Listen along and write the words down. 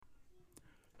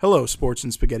Hello, Sports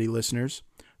and Spaghetti listeners.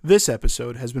 This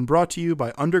episode has been brought to you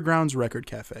by Underground's Record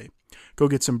Cafe. Go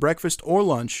get some breakfast or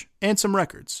lunch and some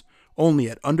records, only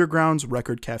at Underground's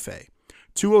Record Cafe,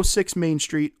 206 Main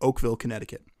Street, Oakville,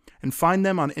 Connecticut, and find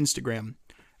them on Instagram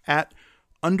at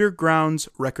Underground's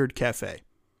Record Cafe.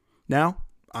 Now,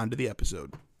 on to the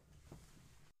episode.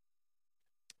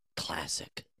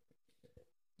 Classic.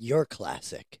 You're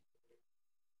classic.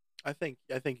 I think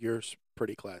yours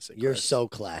pretty classic. You're Chris. so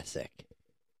classic.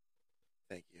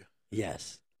 Thank you.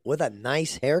 Yes. With a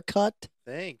nice haircut.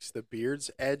 Thanks. The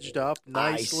beard's edged up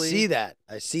nicely.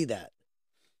 I see that.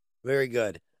 Very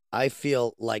good. I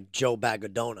feel like Joe Bag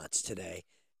of Donuts today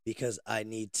because I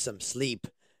need some sleep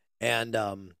and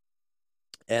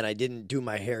I didn't do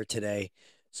my hair today,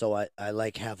 so I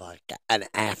have an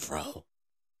afro.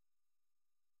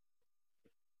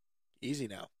 Easy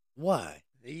now. Why?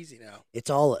 Easy now. It's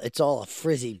all a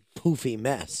frizzy, poofy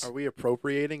mess. Are we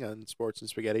appropriating on Sports and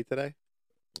Spaghetti today?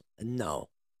 No.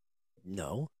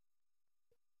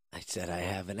 I said I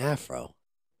have an afro.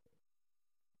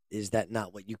 Is that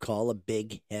not what you call a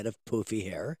big head of poofy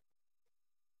hair?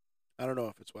 I don't know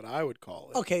if it's what I would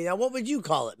call it. Okay, now what would you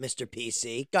call it, Mr.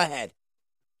 PC? Go ahead.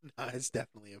 Nah, it's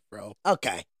definitely a fro.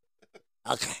 Okay.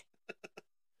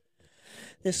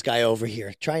 This guy over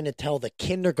here trying to tell the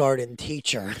kindergarten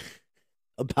teacher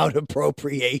about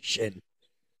appropriation.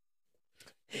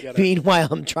 Meanwhile,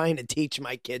 I'm trying to teach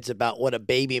my kids about what a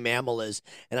baby mammal is,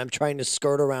 and I'm trying to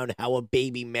skirt around how a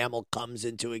baby mammal comes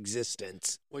into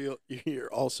existence. Well,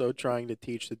 you're also trying to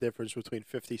teach the difference between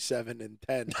 57 and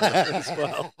 10 as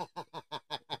well.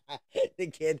 The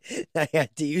kid, I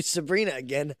had to use Sabrina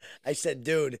again. I said,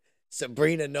 dude,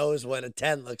 Sabrina knows what a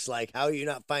 10 looks like. How are you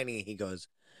not finding it? He goes,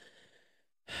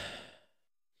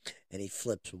 and he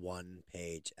flips one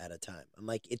page at a time. I'm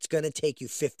like, it's going to take you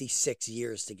 56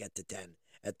 years to get to 10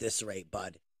 at this rate,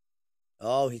 bud.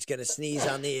 Oh, he's going to sneeze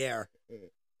on the air.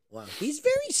 Wow. He's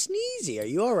very sneezy. Are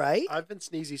you all right? I've been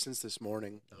sneezy since this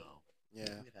morning. Oh, yeah.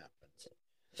 It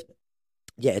happens.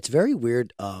 Yeah, it's very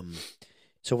weird.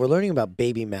 So we're learning about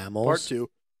baby mammals. Part 2.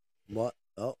 What?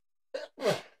 Oh,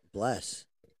 bless.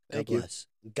 Thank God you. bless.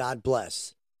 God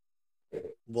bless.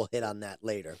 We'll hit on that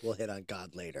later. We'll hit on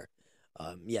God later.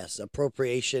 Yes,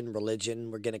 appropriation,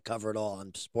 religion. We're going to cover it all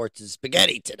on Sports and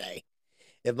Spaghetti today.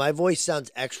 If my voice sounds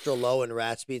extra low and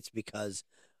raspy, it's because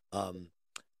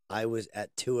I was at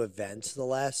 2 events the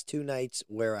last 2 nights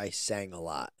where I sang a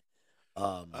lot.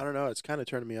 I don't know. It's kind of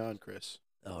turning me on, Chris.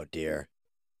 Oh, dear.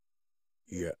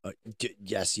 Yeah.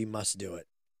 Yes, you must do it.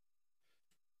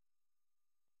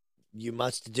 You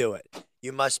must do it.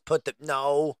 You must put the...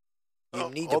 No. You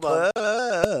need to hold put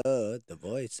on. the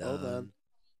voice on. Hold on.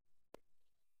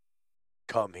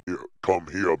 Come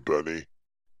here, Benny.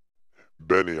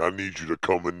 Benny, I need you to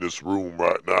come in this room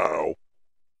right now.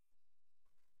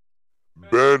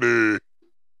 Benny,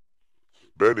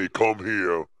 come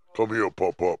here. Come here,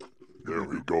 Pop. There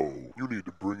we go. You need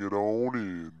to bring it on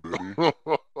in, Benny.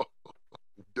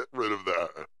 Get rid of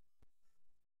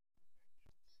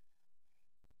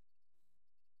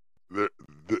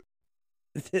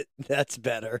that. That's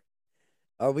better.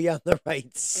 Are we on the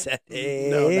right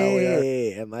setting? No, we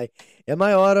are. Am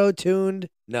I auto-tuned?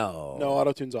 No. No,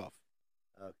 auto-tune's off.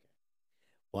 Okay.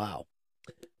 Wow.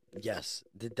 Yes.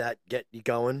 Did that get you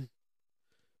going?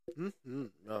 Mm-hmm.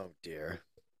 Oh, dear.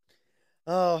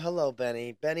 Oh, hello,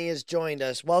 Benny. Benny has joined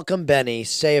us. Welcome, Benny.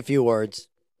 Say a few words.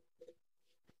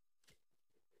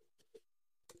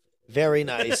 Very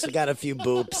nice. Got a few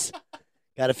boops.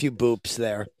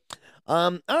 There.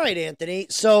 All right, Anthony.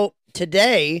 So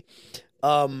today,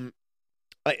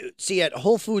 at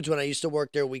Whole Foods when I used to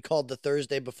work there, we called the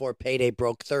Thursday before payday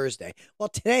Broke Thursday. Well,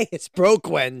 today it's Broke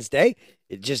Wednesday.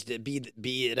 It just be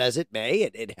it as it may.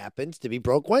 It happens to be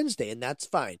Broke Wednesday, and that's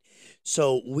fine.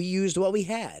 So we used what we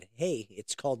had. Hey,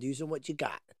 it's called using what you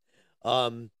got.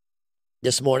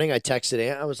 This morning I texted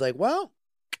Aunt. I was like, well,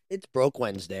 it's Broke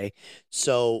Wednesday,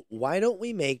 so why don't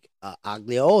we make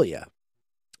aglio olio?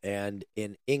 And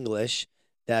in English,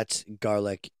 that's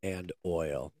garlic and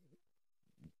oil.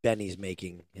 Benny's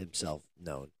making himself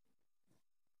known.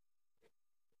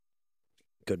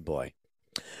 Good boy.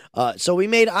 So we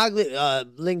made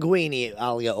linguine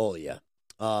aglio olio.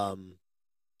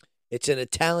 It's an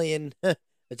Italian.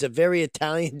 It's a very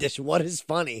Italian dish. What is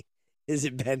funny? Is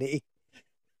it, Benny?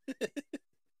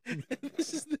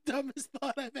 This is the dumbest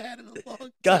thought I've had in a long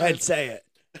time. Go ahead, say it.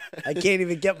 I can't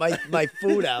even get my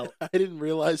food out. I didn't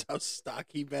realize how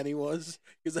stocky Benny was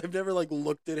because I've never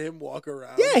looked at him walk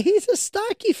around. Yeah, he's a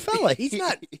stocky fella. He's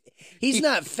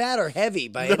not fat or heavy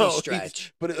by any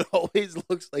stretch. But it always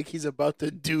looks like he's about to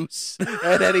deuce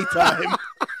at any time.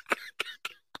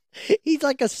 He's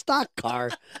like a stock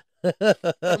car.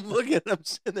 I'm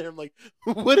sitting there. I'm like,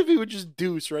 what if he would just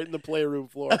deuce right in the playroom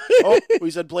floor? Oh,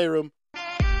 we said playroom.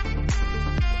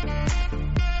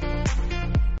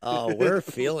 Oh, we're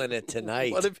feeling it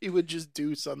tonight. What if he would just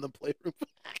deuce on the playroom?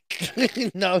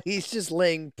 No, he's just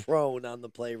laying prone on the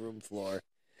playroom floor.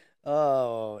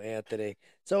 Oh, Anthony.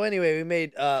 So anyway, we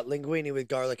made linguine with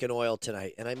garlic and oil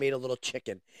tonight, and I made a little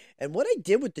chicken. And what I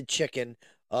did with the chicken,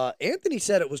 Anthony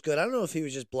said it was good. I don't know if he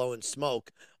was just blowing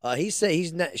smoke.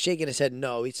 He's not shaking his head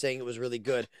no. He's saying it was really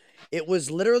good. It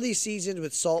was literally seasoned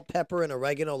with salt, pepper, and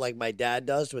oregano like my dad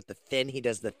does with the thin. He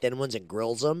does the thin ones and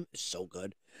grills them. It's so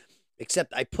good.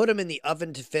 Except I put them in the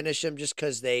oven to finish them just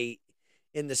because in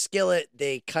the skillet,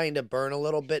 they kind of burn a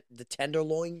little bit, the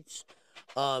tenderloins.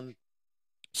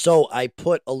 So I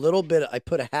put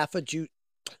a half a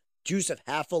juice of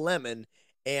half a lemon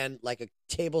and like a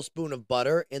tablespoon of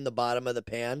butter in the bottom of the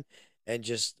pan and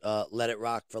just let it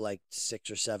rock for like 6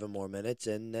 or 7 more minutes,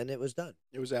 and then it was done.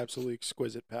 It was absolutely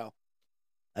exquisite, pal.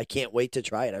 I can't wait to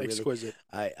try it. Exquisite.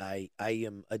 I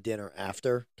am a dinner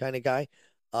after kind of guy.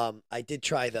 I did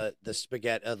try the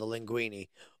spaghetti, the linguine,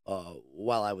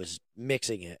 while I was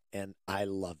mixing it, and I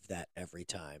love that every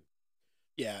time.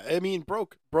 Yeah, I mean,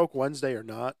 broke Wednesday or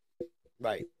not,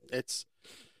 Right. it's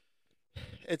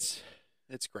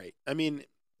great. I mean,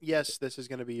 yes, this is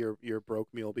going to be your broke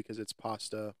meal because it's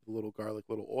pasta, a little garlic,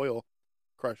 little oil,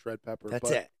 crushed red pepper.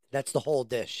 That's it. That's the whole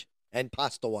dish, and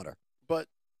pasta water. But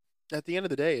at the end of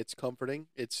the day, it's comforting.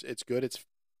 It's good. It's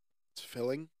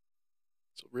filling.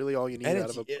 It's really all you need out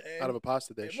of a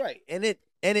pasta dish. Right. And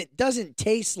it doesn't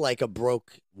taste like a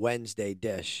broke Wednesday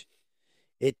dish.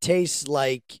 It tastes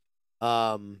like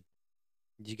did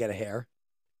you get a hair?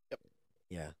 Yep.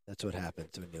 Yeah, that's what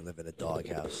happens when you live in a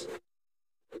doghouse.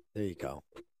 There you go.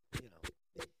 You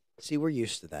know. See, we're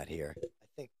used to that here. I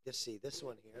think this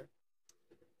one here.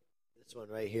 This one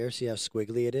right here. See how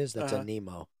squiggly it is? That's a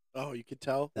Nemo. Oh, you could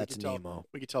tell. That's Nemo.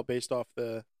 We could tell based off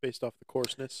the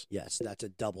coarseness. Yes, that's a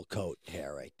double coat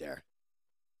hair right there.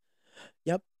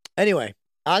 Yep. Anyway,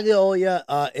 Olio,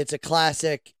 it's a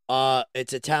classic.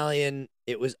 It's Italian.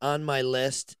 It was on my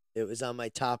list. It was on my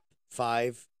top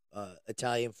 5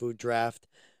 Italian food draft.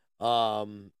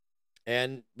 And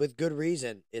with good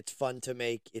reason. It's fun to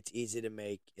make. It's easy to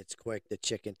make. It's quick. The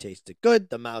chicken tasted good.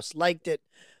 The mouse liked it.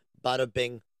 Bada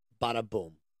bing, bada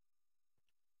boom.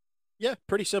 Yeah,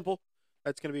 pretty simple.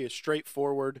 It's going to be a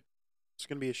straightforward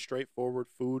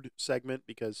food segment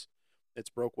because it's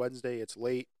Broke Wednesday. It's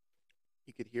late.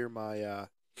 You could hear my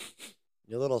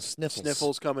your little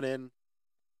sniffles coming in.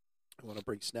 I want to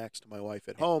bring snacks to my wife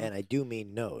at home, and I do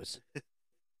mean nose.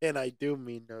 and I do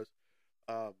mean nose.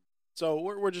 So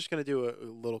we're just going to do a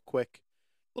little quick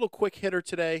hitter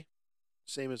today.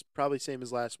 Same as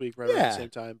last week, right around the same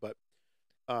time. But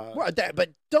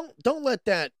don't let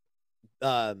that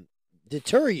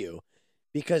deter you,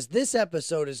 because this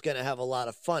episode is going to have a lot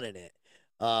of fun in it.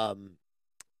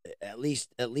 At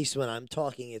least when I'm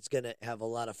talking, it's going to have a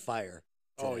lot of fire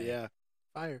today. Oh yeah,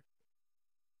 fire.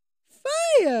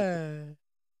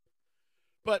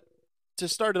 But to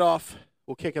start it off,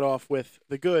 we'll kick it off with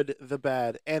the good, the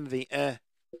bad, and the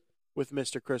with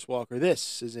Mr. Chris Walker.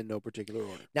 This is in no particular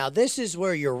order. Now, this is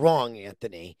where you're wrong,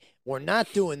 Anthony. We're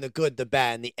not doing the good, the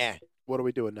bad, and the What are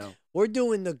we doing now? We're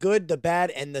doing the good, the bad,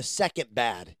 and the second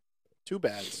bad. 2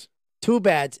 bads. 2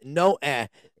 bads, no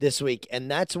this week,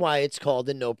 and that's why it's called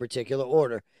in no particular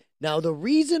order. Now, the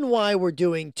reason why we're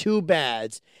doing 2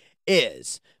 bads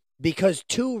is because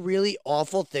 2 really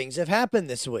awful things have happened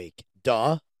this week.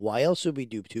 Duh. Why else would we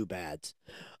do 2 bads?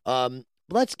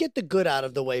 Let's get the good out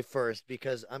of the way first,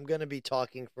 because I'm going to be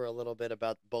talking for a little bit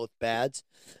about both bads.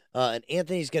 And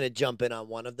Anthony's going to jump in on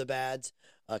one of the bads,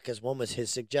 because one was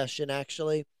his suggestion,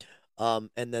 actually. And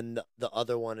then the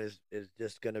other one is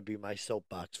just going to be my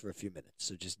soapbox for a few minutes.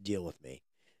 So just deal with me.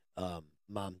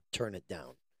 Mom, turn it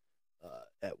down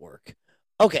at work.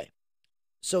 Okay.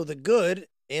 So the good,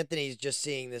 Anthony's just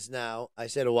seeing this now. I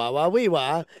said, wah, wah, wee,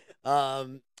 wah.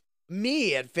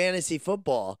 Me at fantasy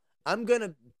football, I'm going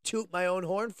to toot my own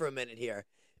horn for a minute here,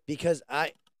 because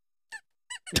I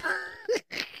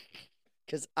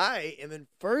am in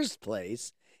first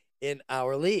place in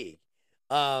our league.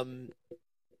 And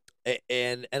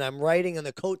I'm riding on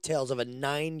the coattails of a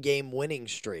 9-game winning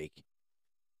streak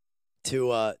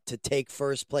to take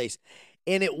first place.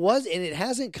 And it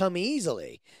hasn't come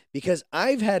easily, because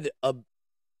I've had the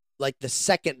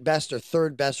second best or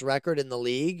third best record in the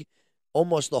league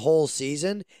almost the whole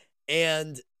season,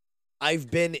 and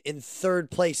I've been in third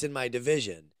place in my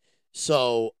division.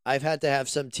 So I've had to have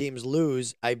some teams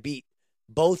lose. I beat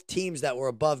both teams that were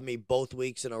above me both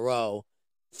weeks in a row,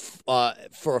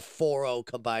 for a 4-0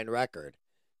 combined record.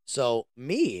 So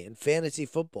me in fantasy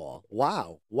football,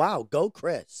 wow, go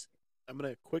Chris. I'm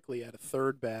going to quickly add a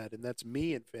third bad, and that's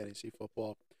me in fantasy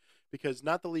football. Because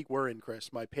not the league we're in,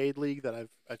 Chris, my paid league that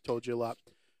I've told you a lot.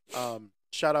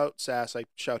 Shout out Sass. I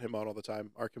shout him out all the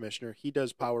time, our commissioner. He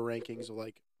does power rankings of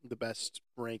like the best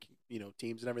ranking,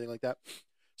 teams and everything like that.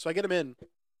 So I get him in.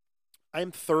 I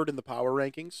am third in the power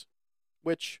rankings,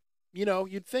 which,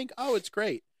 you'd think, oh, it's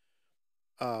great.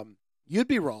 You'd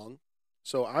be wrong.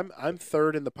 So I'm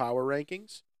third in the power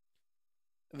rankings.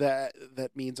 That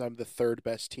means I'm the third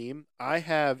best team. I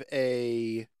have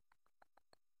a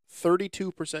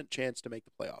 32% chance to make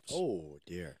the playoffs. Oh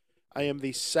dear. I am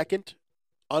the second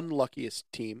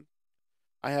unluckiest team.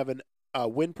 I have a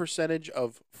win percentage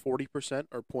of 40%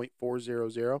 or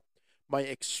 .400. My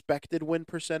expected win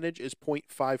percentage is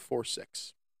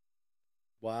 .546.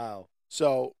 Wow.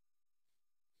 So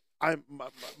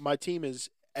my team is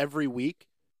every week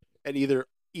and either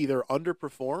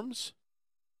underperforms,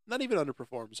 not even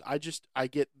underperforms. I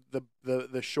get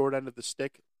the short end of the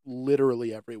stick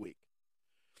literally every week.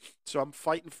 So I'm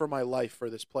fighting for my life for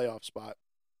this playoff spot.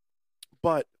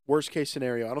 But worst case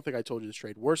scenario, I don't think I told you this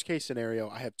trade. Worst case scenario,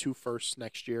 I have 2 firsts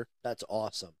next year. That's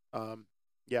awesome.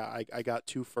 Yeah, I got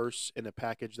 2 firsts in a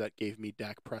package that gave me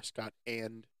Dak Prescott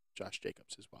and Josh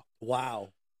Jacobs as well.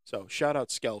 Wow. So shout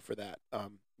out Skell for that.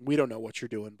 We don't know what you're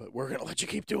doing, but we're gonna let you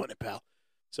keep doing it, pal.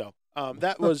 So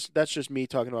that's just me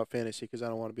talking about fantasy because I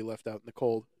don't want to be left out in the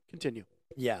cold. Continue.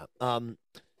 Yeah.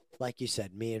 Like you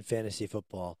said, me and fantasy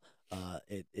football,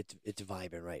 it's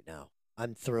vibing right now.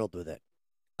 I'm thrilled with it.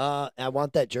 I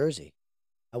want that jersey.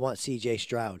 I want C.J.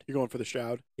 Stroud. You're going for the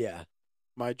Stroud? Yeah.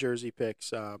 My jersey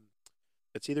picks.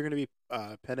 It's either going to be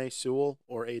Penei Sewell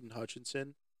or Aiden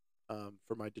Hutchinson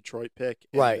for my Detroit pick.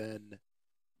 And Right. then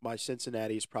my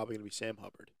Cincinnati is probably going to be Sam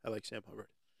Hubbard. I like Sam Hubbard.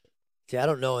 See, I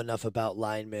don't know enough about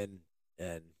linemen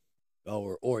and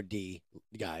or D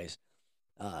guys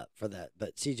for that,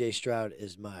 but C.J. Stroud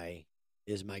is my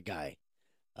guy.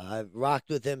 I've rocked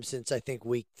with him since I think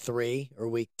week 3 or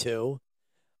week 2.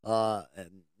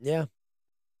 And yeah,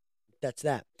 that's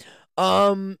that.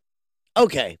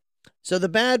 Okay. So the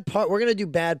bad part, we're going to do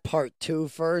bad part 2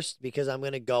 first because I'm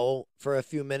going to go for a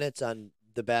few minutes on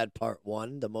the bad part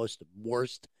 1, the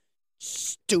worst,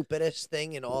 stupidest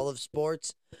thing in all of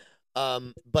sports.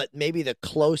 But maybe the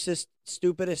closest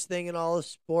stupidest thing in all of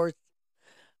sports,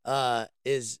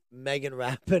 is Megan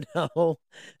Rapinoe.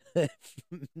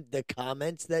 The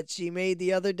comments that she made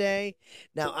the other day.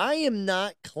 Now, I am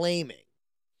not claiming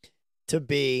to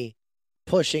be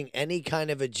pushing any kind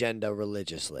of agenda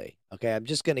religiously. Okay, I'm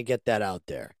just going to get that out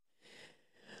there.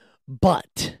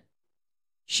 But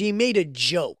she made a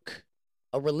joke,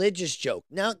 a religious joke.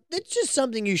 Now, that's just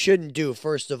something you shouldn't do,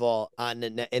 first of all,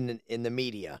 in the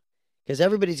media, because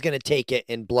everybody's going to take it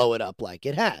and blow it up like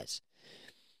it has.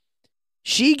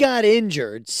 She got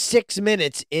injured 6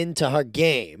 minutes into her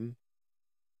game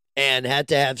and had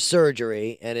to have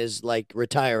surgery and is like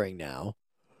retiring now.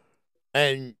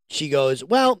 And she goes,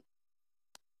 well,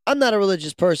 I'm not a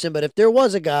religious person, but if there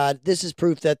was a God, this is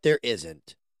proof that there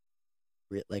isn't.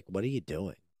 Like, what are you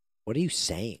doing? What are you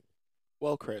saying?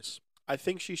 Well, Chris, I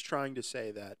think she's trying to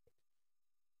say that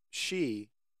she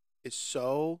is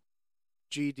so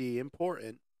GD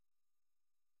important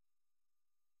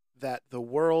that the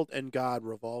world and God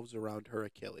revolves around her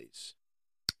Achilles.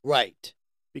 Right.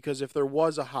 Because if there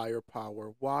was a higher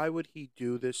power, why would he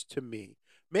do this to me?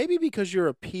 Maybe because you're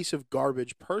a piece of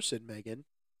garbage person, Megan.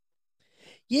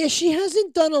 Yeah, she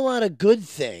hasn't done a lot of good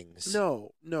things.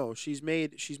 No, she's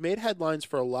made headlines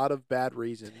for a lot of bad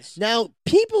reasons. Now,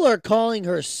 people are calling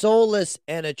her soulless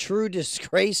and a true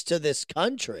disgrace to this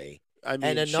country. I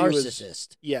mean, and a she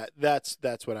narcissist. Yeah, that's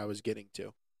what I was getting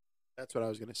to. That's what I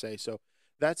was going to say. So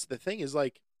that's the thing is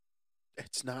like,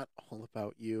 it's not all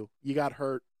about you. You got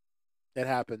hurt. It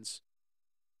happens.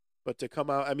 But to come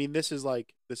out, I mean, this is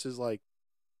like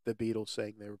the Beatles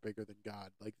saying they were bigger than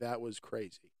God. Like, that was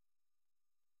crazy.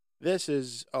 This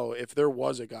is, if there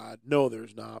was a God, no,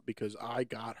 there's not, because I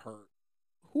got hurt.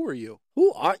 Who are you?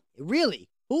 Who are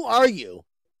you?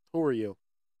 Who are you?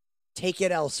 Take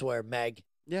it elsewhere, Meg.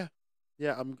 Yeah,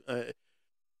 I'm.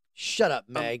 Shut up,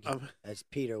 Meg, I'm, as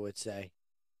Peter would say.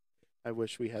 I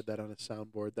wish we had that on a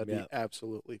soundboard. That'd Yeah. be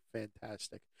absolutely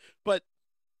fantastic. But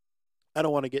I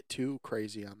don't want to get too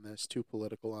crazy on this, too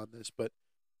political on this. But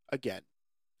again,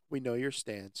 we know your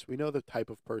stance. We know the type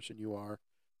of person you are.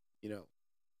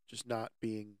 Just not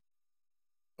being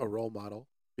a role model.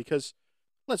 Because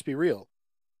let's be real,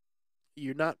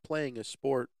 you're not playing a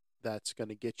sport that's going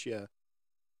to get you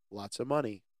lots of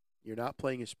money. You're not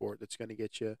playing a sport that's going to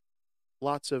get you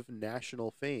lots of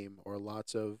national fame or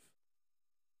lots of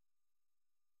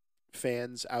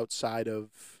fans outside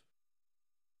of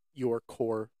your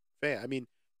core fan. I mean,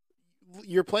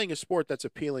 you're playing a sport that's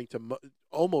appealing to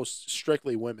almost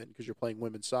strictly women because you're playing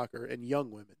women's soccer and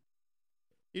young women.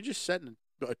 You're just setting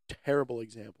a terrible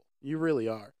example. You really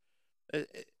are.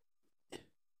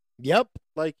 Yep.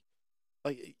 Like,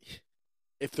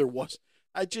 if there was,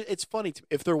 it's funny to me.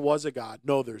 If there was a God,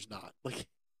 no, there's not. Like,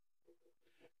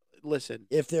 listen.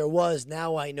 If there was,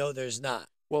 now I know there's not.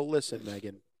 Well, listen,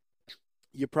 Megan.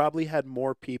 You probably had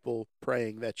more people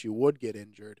praying that you would get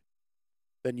injured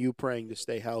than you praying to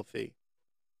stay healthy.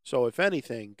 So, if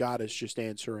anything, God is just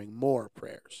answering more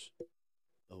prayers.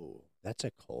 Oh, that's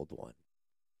a cold one.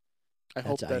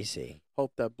 That's icy.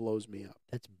 Hope that blows me up.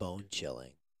 That's bone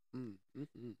chilling.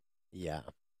 Mm-hmm. Yeah.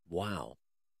 Wow.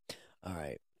 All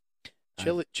right.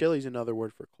 Chilly's another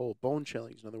word for cold. Bone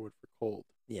chilling is another word for cold.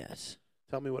 Yes.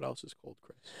 Tell me what else is cold,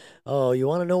 Chris. Oh, you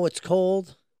want to know what's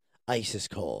cold? Ice is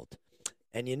cold.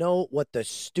 And you know what the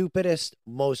stupidest,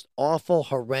 most awful,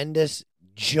 horrendous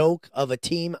joke of a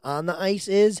team on the ice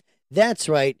is? That's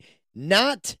right.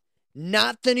 Not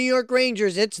the New York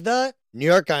Rangers. It's the New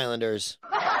York Islanders.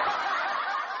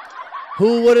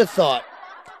 Who would have thought?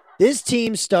 This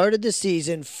team started the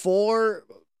season 4-1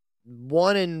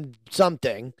 and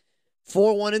something,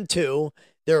 4-1-2.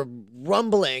 They're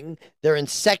rumbling. They're in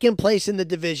second place in the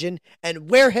division. And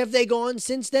where have they gone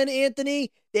since then,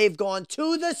 Anthony? They've gone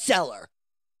to the cellar.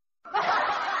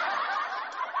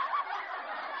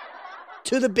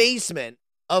 To the basement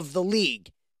of the league.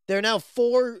 They're now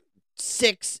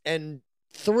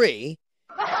 4-6-3.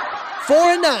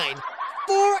 4-9.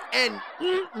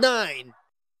 4-9.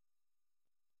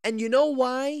 And you know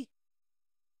why?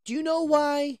 Do you know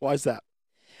why? Why is that?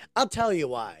 I'll tell you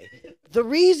why. The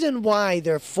reason why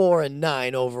they're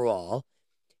 4-9 overall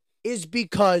is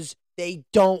because they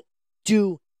don't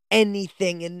do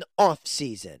anything in the off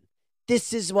season.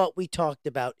 This is what we talked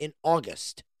about in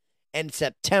August and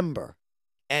September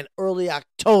and early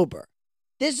October.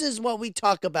 This is what we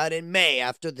talk about in May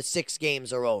after the 6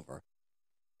 games are over.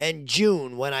 And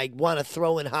June when I want to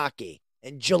throw in hockey.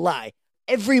 And July.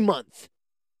 Every month.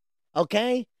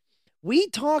 Okay? We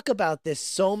talk about this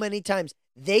so many times.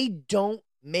 They don't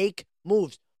make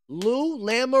moves. Lou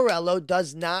Lamoriello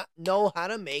does not know how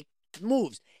to make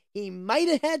moves. He might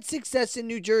have had success in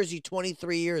New Jersey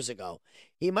 23 years ago.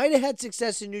 He might have had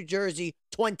success in New Jersey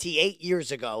 28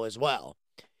 years ago as well.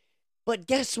 But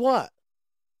guess what?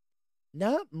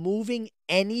 Not moving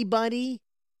anybody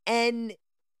at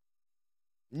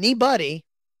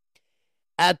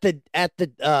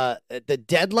the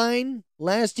deadline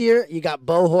last year, you got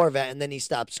Bo Horvat, and then he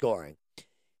stopped scoring.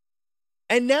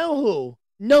 And now who?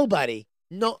 Nobody.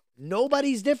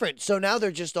 Nobody's different. So now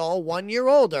they're just all 1 year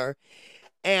older.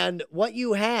 And what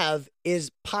you have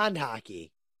is pond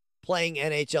hockey playing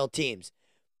NHL teams.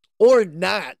 Or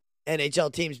not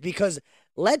NHL teams, because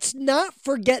let's not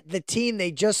forget the team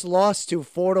they just lost to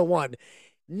 4-1.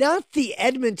 Not the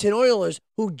Edmonton Oilers,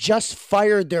 who just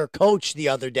fired their coach the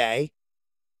other day.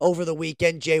 Over the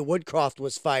weekend, Jay Woodcroft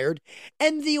was fired.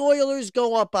 And the Oilers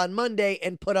go up on Monday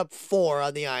and put up 4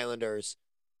 on the Islanders.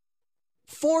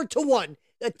 4-1.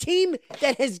 A team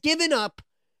that has given up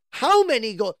how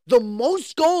many goals? The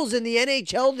most goals in the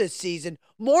NHL this season.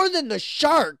 More than the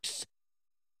Sharks.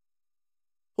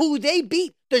 Who they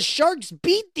beat. The Sharks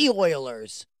beat the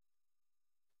Oilers.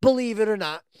 Believe it or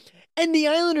not. And the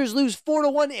Islanders lose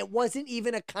 4-1. It wasn't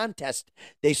even a contest.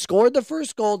 They scored the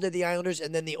first goal to the Islanders,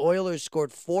 and then the Oilers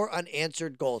scored 4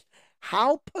 unanswered goals.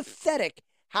 How pathetic,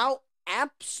 how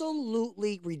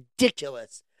absolutely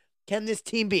ridiculous can this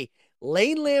team be?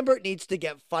 Lane Lambert needs to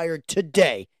get fired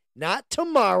today. Not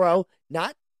tomorrow,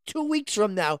 not 2 weeks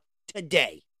from now,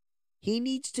 today. He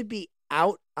needs to be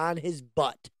out on his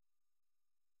butt.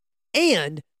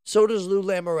 And so does Lou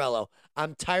Lamoriello.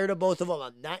 I'm tired of both of them.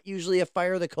 I'm not usually a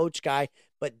fire the coach guy,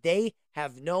 but they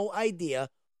have no idea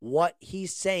what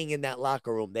he's saying in that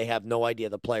locker room. They have no idea,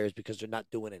 the players, because they're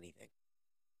not doing anything.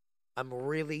 I'm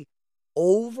really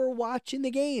overwatching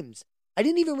the games. I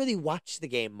didn't even really watch the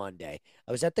game Monday.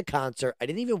 I was at the concert. I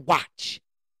didn't even watch.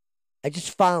 I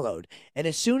just followed. And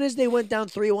as soon as they went down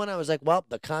 3-1, I was like, well,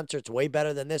 the concert's way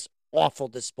better than this awful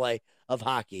display of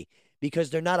hockey.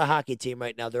 Because they're not a hockey team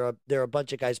right now. They're a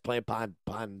bunch of guys playing pond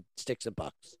sticks and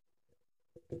pucks.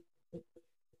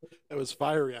 That was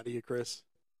fiery out of you, Chris.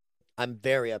 I'm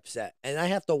very upset. And I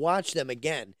have to watch them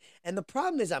again. And the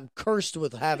problem is I'm cursed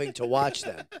with having to watch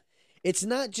them. It's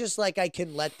not just like I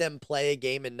can let them play a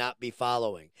game and not be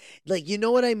following. Like, you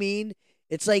know what I mean?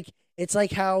 It's like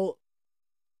how,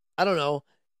 I don't know.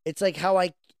 It's like how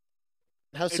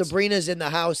how It's- Sabrina's in the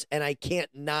house and I can't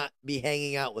not be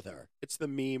hanging out with her. It's the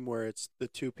meme where it's the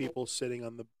two people sitting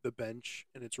on the bench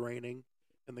and it's raining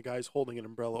and the guy's holding an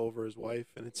umbrella over his wife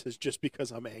and it says, just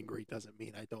because I'm angry doesn't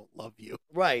mean I don't love you.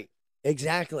 Right.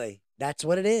 Exactly. That's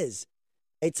what it is.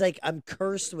 It's like I'm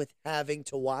cursed with having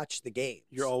to watch the games.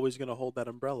 You're always going to hold that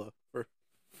umbrella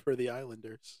for the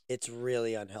Islanders. It's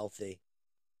really unhealthy.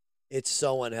 It's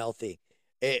so unhealthy.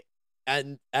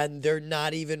 And they're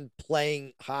not even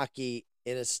playing hockey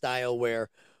in a style where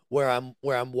I'm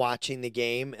watching the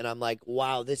game and I'm like,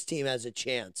 wow, this team has a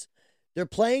chance. They're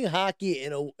playing hockey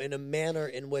in a manner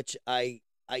in which I'm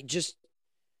just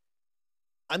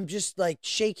like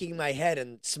shaking my head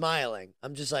and smiling.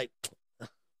 I'm just like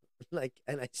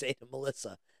and I say to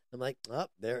Melissa, I'm like, oh,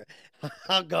 there,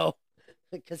 I'll go.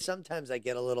 Because sometimes I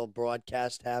get a little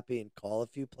broadcast happy and call a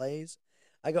few plays.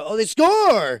 I go, oh, they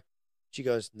score. She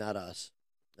goes, not us.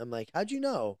 I'm like, how'd you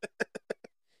know?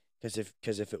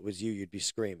 Because if it was you, you'd be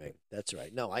screaming. That's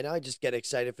right. No, I know. I just get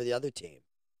excited for the other team.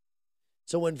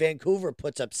 So when Vancouver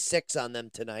puts up 6 on them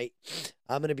tonight,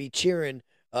 I'm going to be cheering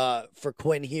for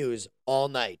Quinn Hughes all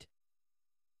night.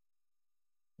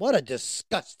 What a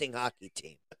disgusting hockey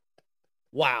team.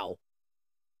 Wow.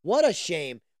 What a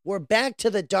shame. We're back to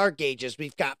the dark ages.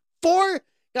 We've got 4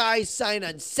 guys signed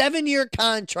on 7-year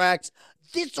contracts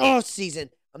this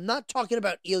offseason. I'm not talking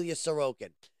about Ilya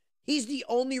Sorokin. He's the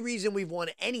only reason we've won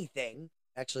anything.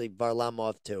 Actually,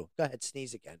 Varlamov, too. Go ahead,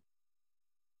 sneeze again.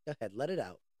 Go ahead, let it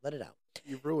out. Let it out.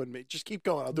 You ruined me. Just keep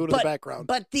going. I'll do it in the background.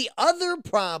 But the other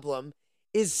problem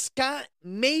is Scott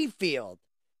Mayfield.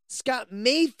 Scott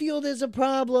Mayfield is a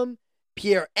problem.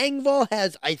 Pierre Engvall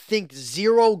has, I think,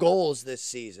 0 goals this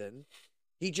season.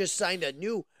 He just signed a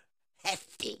new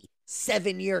hefty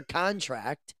 7-year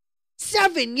contract.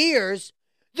 7 years?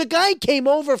 The guy came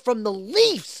over from the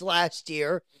Leafs last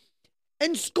year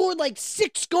and scored like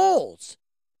 6 goals.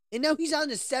 And now he's on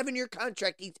a 7-year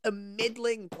contract. He's a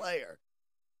middling player.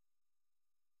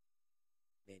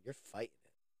 Man, you're fighting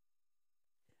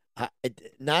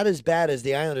it. Not as bad as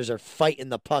the Islanders are fighting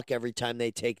the puck every time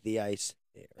they take the ice.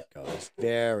 There it goes.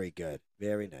 Very good.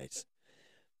 Very nice.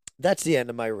 That's the end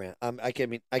of my rant. I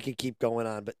can keep going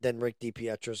on, but then Rick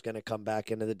DiPietro's going to come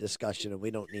back into the discussion, and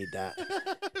we don't need that.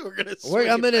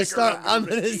 I'm going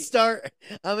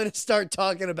to start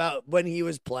talking about when he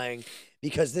was playing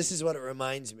because this is what it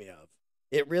reminds me of.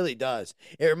 It really does.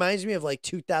 It reminds me of like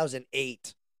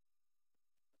 2008.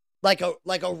 Like a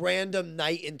random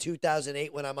night in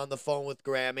 2008 when I'm on the phone with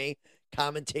Grammy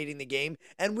commentating the game,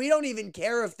 and we don't even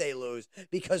care if they lose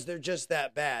because they're just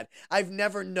that bad. I've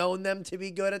never known them to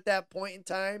be good at that point in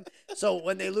time. So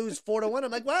when they lose 4-1,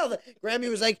 I'm like, wow. Grammy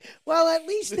was like, well, at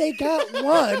least they got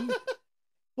one.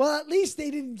 Well, at least they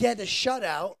didn't get a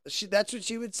shutout. That's what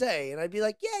she would say, and I'd be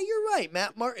like, yeah, you're right.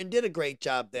 Matt Martin did a great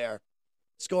job there,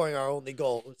 scoring our only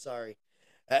goal. I'm sorry.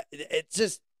 It's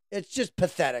just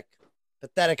pathetic.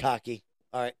 Pathetic hockey.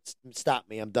 All right, stop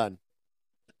me. I'm done.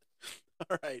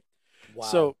 All right. Wow.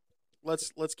 So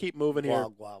let's keep moving here.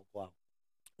 Wow.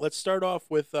 Let's start off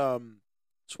with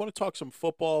just want to talk some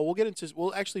football.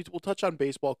 We'll touch on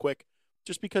baseball quick,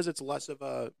 just because it's less of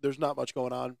a. There's not much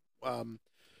going on.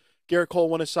 Garrett Cole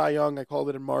won a Cy Young. I called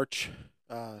it in March.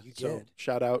 You so did.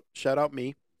 Shout out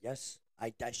me. Yes,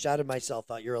 I shouted myself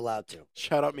out. You're allowed to.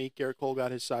 Shout out me. Garrett Cole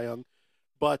got his Cy Young,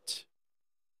 but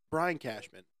Brian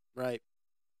Cashman, right?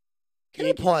 Can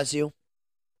I pause you?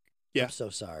 Yeah. I'm so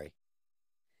sorry.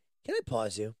 Can I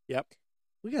pause you? Yep.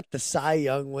 We got the Cy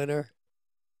Young winner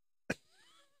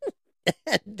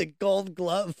and the Gold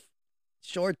Glove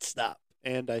shortstop.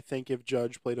 And I think if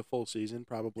Judge played a full season,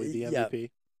 probably the MVP. Yeah,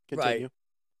 Continue. right.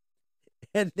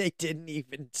 And they didn't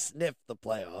even sniff the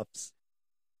playoffs.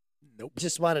 Nope.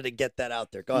 Just wanted to get that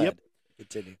out there. Go ahead.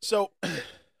 Continue. So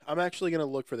I'm actually going to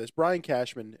look for this. Brian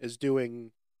Cashman is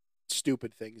doing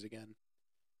stupid things again.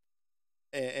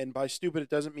 And by stupid, it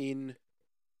doesn't mean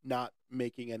not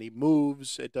making any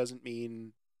moves. It doesn't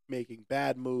mean making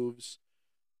bad moves.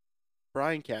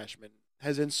 Brian Cashman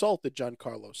has insulted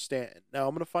Giancarlo Stanton. Now,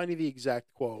 I'm going to find you the exact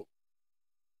quote.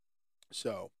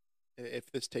 So, if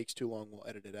this takes too long, we'll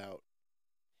edit it out.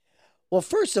 Well,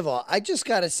 first of all, I just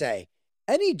got to say,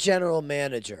 any general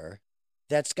manager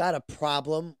that's got a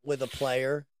problem with a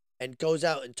player and goes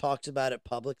out and talks about it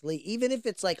publicly, even if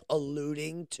it's like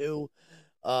alluding to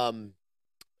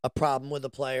a problem with a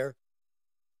player,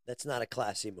 that's not a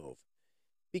classy move.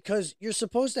 Because you're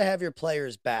supposed to have your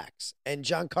players' backs. And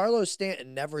Giancarlo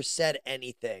Stanton never said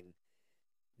anything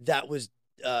that was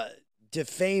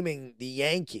defaming the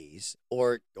Yankees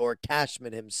or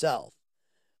Cashman himself.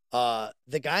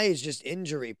 The guy is just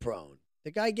injury prone.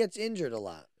 The guy gets injured a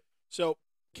lot. So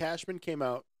Cashman came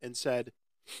out and said,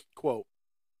 quote,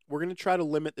 we're going to try to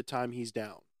limit the time he's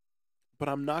down. But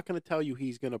I'm not going to tell you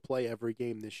he's going to play every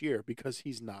game this year because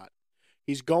he's not.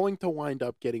 He's going to wind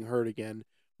up getting hurt again,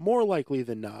 more likely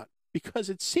than not, because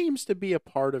it seems to be a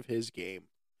part of his game.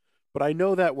 But I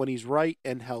know that when he's right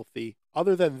and healthy,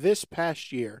 other than this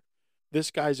past year,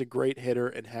 this guy's a great hitter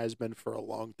and has been for a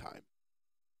long time.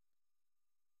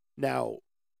 Now,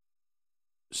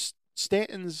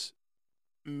 Stanton's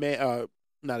not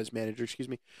his manager, excuse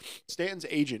me. Stanton's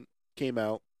agent came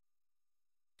out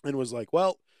and was like,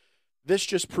 well, this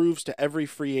just proves to every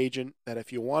free agent that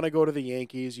if you want to go to the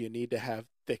Yankees, you need to have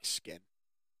thick skin.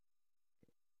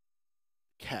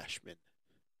 Cashman,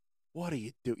 what are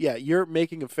you doing? Yeah, you're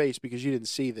making a face because you didn't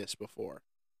see this before.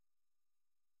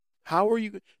 How are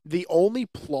you? The only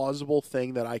plausible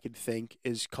thing that I could think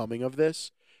is coming of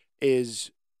this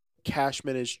is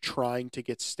Cashman is trying to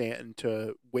get Stanton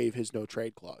to waive his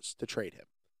no-trade clause to trade him.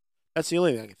 That's the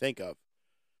only thing I can think of.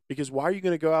 Because why are you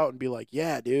going to go out and be like,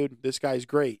 yeah, dude, this guy's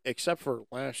great, except for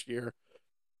last year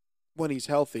when he's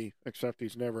healthy, except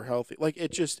he's never healthy. Like,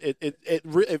 it just, it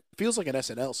feels like an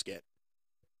SNL skit.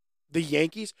 The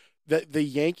Yankees, the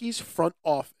Yankees front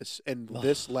office and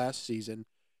this last season,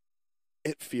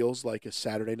 it feels like a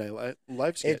Saturday Night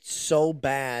Live skit. It's so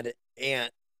bad.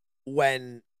 And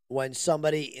when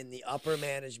somebody in the upper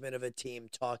management of a team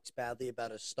talks badly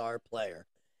about a star player,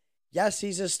 yes,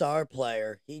 he's a star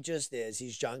player. He just is.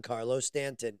 He's Giancarlo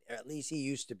Stanton. Or at least he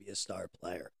used to be a star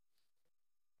player.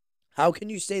 How can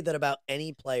you say that about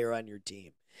any player on your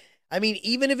team? I mean,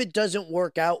 even if it doesn't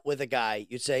work out with a guy,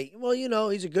 you say, well, you know,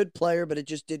 he's a good player, but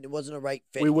it wasn't a right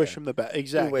fit. We wish him the best.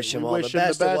 Exactly. We wish him all the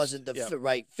best. It wasn't the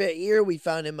right fit here. We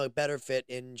found him a better fit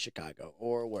in Chicago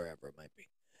or wherever it might be.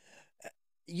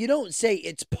 You don't say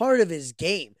it's part of his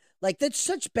game. Like, that's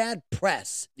such bad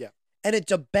press. Yeah. And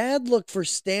it's a bad look for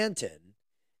Stanton.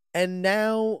 And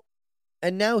now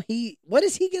what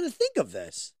is he going to think of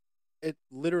this? It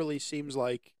literally seems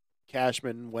like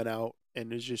Cashman went out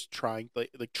and is just trying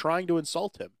to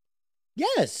insult him.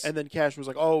 Yes. And then Cashman was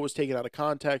like, oh, it was taken out of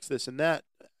context, this and that.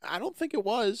 I don't think it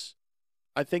was.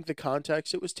 I think the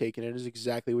context it was taken in is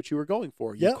exactly what you were going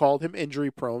for. You called him injury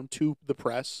prone to the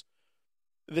press.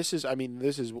 This is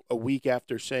a week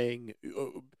after saying,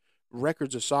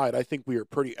 records aside, I think we were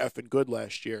pretty effing good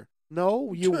last year.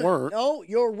 No, you weren't. No,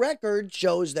 your record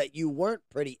shows that you weren't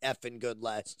pretty effing good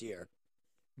last year.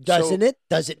 Doesn't it?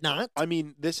 Does it not? I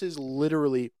mean, this is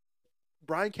literally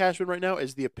Brian Cashman right now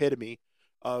is the epitome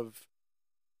of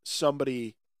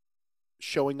somebody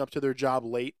showing up to their job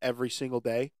late every single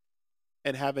day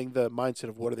and having the mindset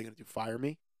of, what are they going to do, fire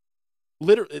me?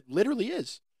 It literally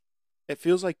is. It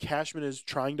feels like Cashman is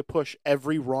trying to push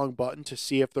every wrong button to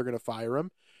see if they're going to fire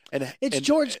him. It's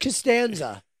George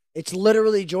Costanza. It's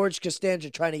literally George Costanza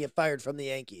trying to get fired from the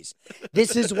Yankees.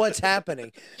 This is what's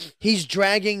happening. He's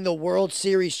dragging the World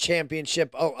Series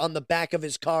championship on the back of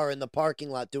his car in the parking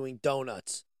lot doing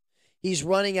donuts. He's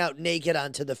running out naked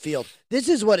onto the field. This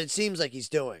is what it seems like he's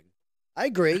doing. I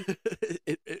agree.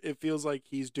 It feels like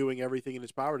he's doing everything in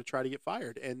his power to try to get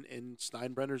fired, and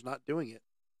Steinbrenner's not doing it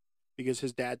because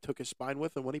his dad took his spine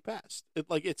with him when he passed.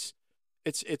 It's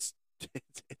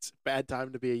a bad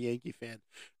time to be a Yankee fan.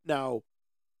 Now,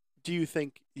 do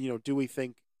we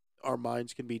think our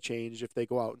minds can be changed if they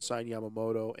go out and sign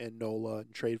Yamamoto and Nola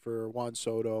and trade for Juan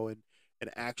Soto and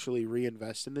actually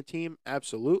reinvest in the team?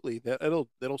 Absolutely.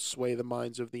 That'll sway the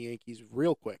minds of the Yankees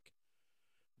real quick.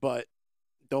 But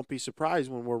don't be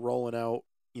surprised when we're rolling out,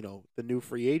 the new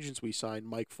free agents we signed,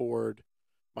 Mike Ford,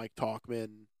 Mike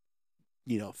Tauchman,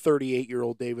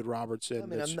 38-year-old David Robertson. I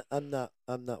mean,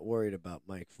 I'm not worried about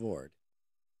Mike Ford.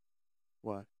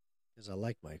 Why? Because I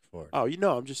like Mike Ford. Oh,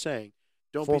 I'm just saying.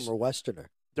 Former Westerner.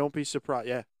 Don't be surprised.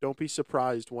 Yeah, don't be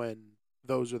surprised when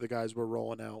those are the guys we're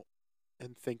rolling out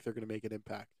and think they're going to make an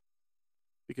impact.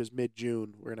 Because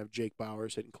mid-June, we're going to have Jake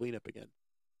Bauers hitting cleanup again.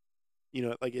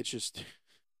 It's just,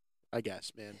 I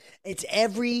guess, man. It's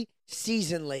every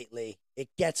season lately. It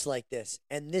gets like this.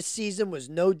 And this season was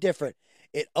no different.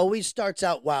 It always starts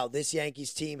out, wow, this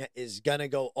Yankees team is going to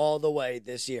go all the way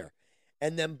this year.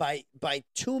 And then by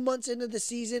 2 months into the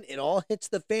season, it all hits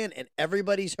the fan and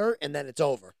everybody's hurt, and then it's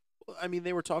over. Well, I mean,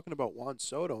 they were talking about Juan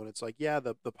Soto, and it's like, yeah,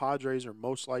 the Padres are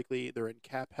most likely, they're in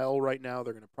cap hell right now.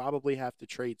 They're going to probably have to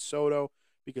trade Soto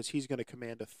because he's going to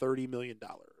command a $30 million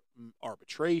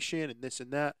arbitration and this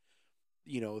and that.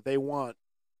 They want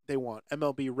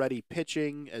MLB-ready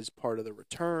pitching as part of the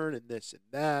return and this and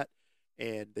that.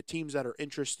 And the teams that are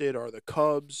interested are the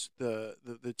Cubs. The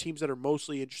teams that are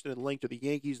mostly interested and linked are the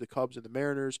Yankees, the Cubs, and the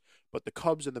Mariners. But the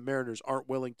Cubs and the Mariners aren't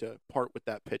willing to part with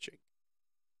that pitching.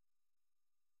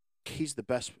 He's the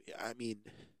best. I mean,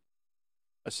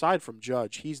 aside from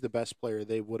Judge, he's the best player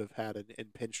they would have had in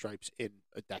pinstripes in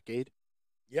a decade.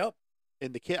 Yep.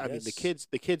 And I mean, Yes.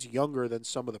 the kid's younger than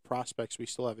some of the prospects we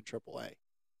still have in AAA.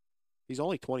 He's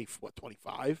only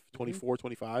 25, 24,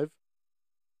 25.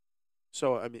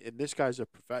 So, I mean, and this guy's a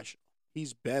professional.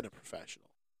 He's been a professional.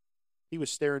 He was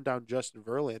staring down Justin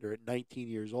Verlander at 19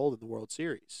 years old in the World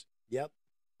Series. Yep.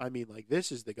 I mean, like,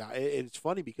 this is the guy. And it's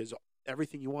funny because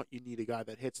everything you want, you need a guy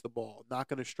that hits the ball, not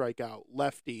going to strike out,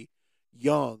 lefty,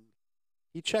 young.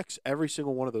 He checks every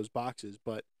single one of those boxes.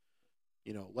 But,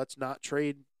 you know, let's not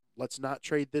trade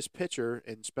this pitcher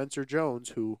and Spencer Jones,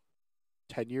 who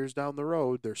 10 years down the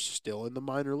road, they're still in the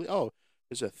minor league. Oh,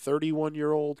 there's a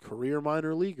 31-year-old career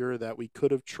minor leaguer that we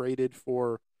could have traded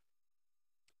for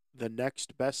the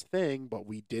next best thing, but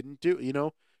we didn't do. You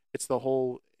know, it's the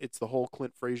whole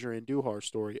Clint Frazier and Duhar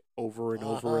story over and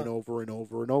over and over and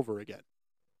over and over again.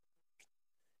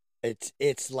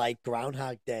 It's like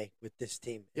Groundhog Day with this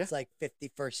team. It's like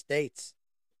 51st dates.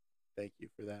 Thank you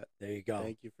for that. There you go.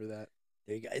 Thank you for that.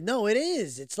 There you go. No, it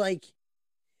is. It's like,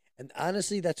 and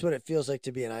honestly, that's what it feels like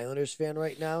to be an Islanders fan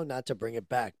right now. Not to bring it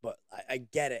back, but I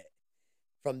get it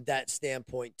from that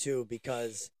standpoint too,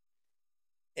 because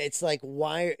it's like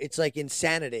it's like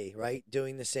insanity, right?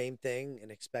 Doing the same thing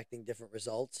and expecting different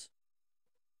results.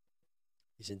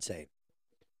 He's insane.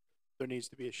 There needs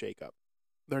to be a shakeup.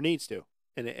 There needs to,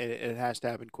 and it has to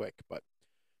happen quick. But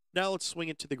now let's swing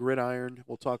it to the gridiron.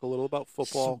 We'll talk a little about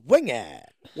football. Swing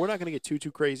it. We're not going to get too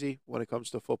crazy when it comes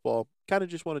to football. Kind of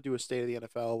just want to do a state of the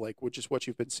NFL, like which is what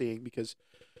you've been seeing. Because,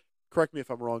 correct me if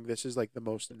I'm wrong, this is like the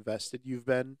most invested you've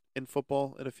been in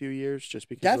football in a few years, just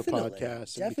because of the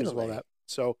podcast and because of all that.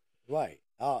 So, right.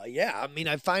 Oh yeah. I mean,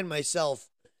 I find myself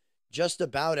just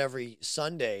about every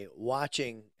Sunday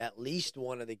watching at least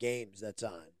one of the games that's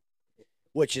on,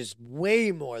 which is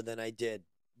way more than I did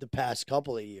the past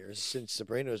couple of years since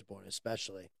Sabrina was born,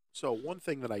 especially. So one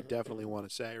thing that I definitely want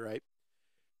to say, right,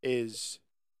 is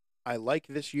I like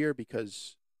this year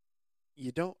because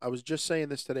I was just saying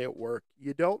this today at work,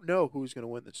 you don't know who's going to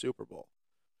win the Super Bowl.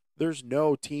 There's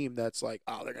no team that's like,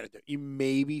 oh, they're going to do it. You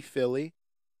maybe Philly,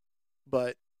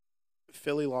 but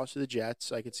Philly lost to the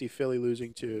Jets. I could see Philly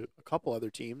losing to a couple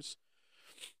other teams.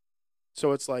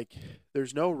 So it's like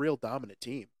there's no real dominant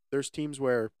team. There's teams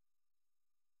where,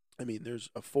 I mean, there's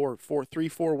a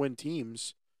 3-4 win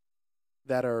teams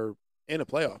that are in a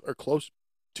playoff or close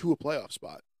to a playoff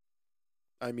spot.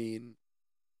 I mean,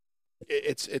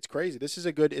 it's crazy. It's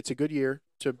a good year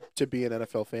to be an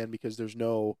NFL fan because there's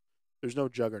no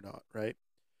juggernaut, right?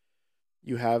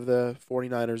 You have the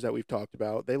 49ers that we've talked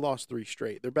about. They lost 3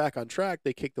 straight. They're back on track.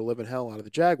 They kicked the living hell out of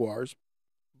the Jaguars,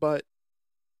 but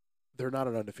they're not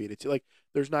an undefeated team. Like,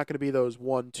 there's not going to be those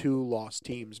 1-2 lost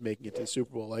teams making it to the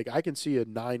Super Bowl. Like, I can see a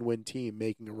 9-win team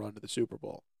making a run to the Super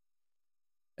Bowl.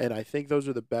 And I think those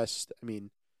are the best. I mean,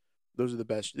 those are the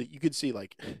best. You could see,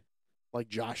 like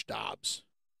Josh Dobbs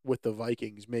with the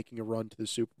Vikings making a run to the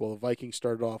Super Bowl. The Vikings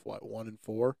started off,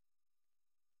 1-4?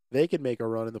 They could make a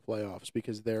run in the playoffs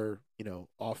because their,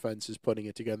 offense is putting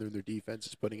it together and their defense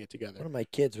is putting it together. One of my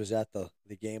kids was at the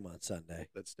game on Sunday.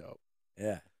 That's dope.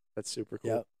 Yeah. That's super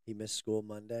cool. Yep. He missed school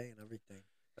Monday and everything.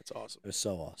 That's awesome. It was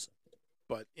so awesome.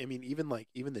 But, I mean, even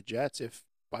the Jets, if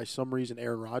by some reason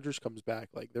Aaron Rodgers comes back,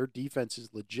 like, their defense is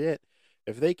legit.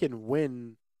 If they can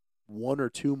win 1 or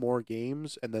 2 more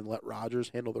games and then let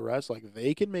Rodgers handle the rest, like,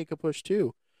 they can make a push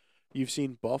too. You've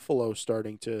seen Buffalo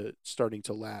starting to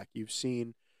lack. You've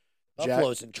seen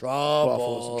Buffalo's in trouble.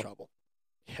 Buffalo's in trouble.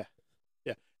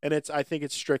 Yeah. And I think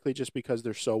it's strictly just because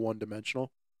they're so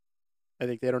one-dimensional. I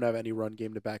think they don't have any run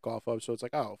game to back off of. So it's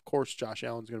like, oh, of course Josh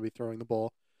Allen's going to be throwing the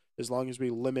ball. As long as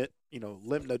we limit,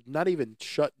 not even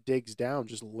shut Diggs down,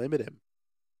 just limit him.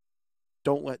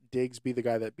 Don't let Diggs be the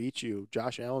guy that beats you.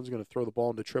 Josh Allen's going to throw the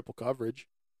ball into triple coverage.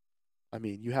 I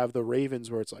mean, you have the Ravens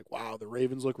where it's like, wow, the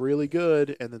Ravens look really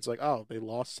good. And then it's like, oh, they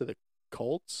lost to the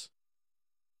Colts.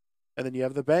 And then you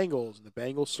have the Bengals, and the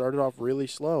Bengals started off really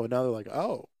slow, and now they're like,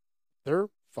 oh, they're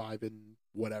 5 and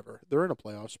whatever. They're in a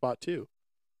playoff spot too.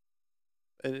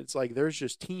 And it's like there's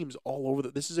just teams all over.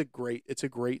 This is a great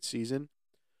season.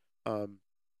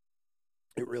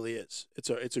 It really is.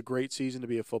 It's a great season to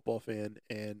be a football fan,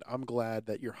 and I'm glad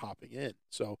that you're hopping in.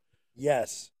 So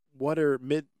yes,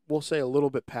 we'll say a little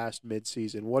bit past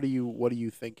mid-season. What are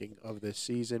you thinking of this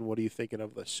season? What are you thinking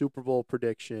of the Super Bowl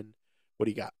prediction? What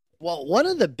do you got? Well, one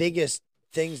of the biggest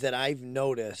things that I've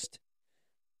noticed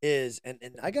is, and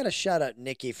I got to shout out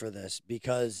Nicky for this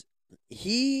because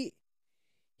he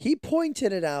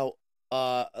pointed it out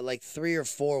like 3 or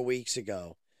 4 weeks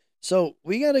ago. So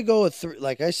we got to go with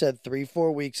like I said,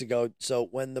 3-4 weeks ago. So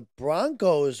when the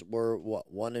Broncos were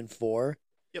 1-4,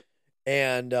 yep,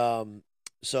 and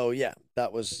So yeah,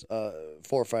 that was 4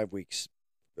 or 5 weeks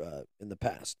in the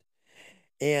past.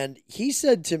 And he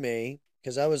said to me,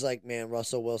 because I was like, man,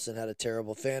 Russell Wilson had a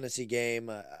terrible fantasy game.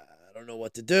 I don't know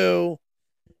what to do.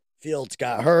 Fields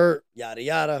got hurt, yada,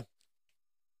 yada.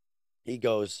 He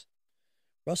goes,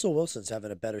 Russell Wilson's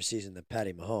having a better season than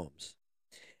Patty Mahomes.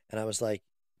 And I was like,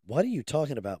 what are you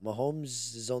talking about?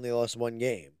 Mahomes has only lost 1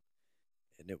 game,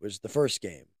 and it was the first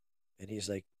game. And he's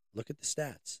like, look at the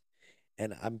stats.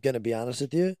 And I'm going to be honest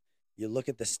with you. You look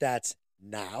at the stats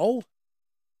now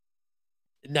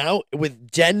with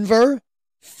Denver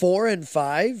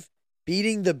 4-5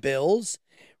 beating the Bills,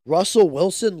 Russell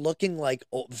Wilson looking like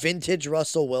vintage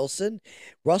Russell Wilson.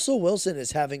 Russell Wilson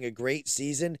is having a great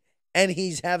season, and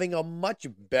he's having a much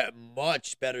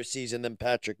better season than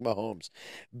Patrick Mahomes.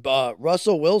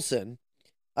 Russell Wilson,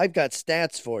 I've got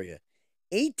stats for you.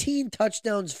 18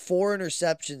 touchdowns, 4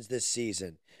 interceptions this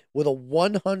season with a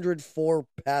 104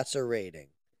 passer rating.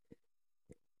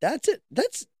 That's it.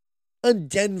 That's on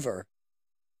Denver.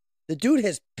 The dude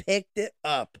has picked it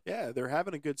up. Yeah, they're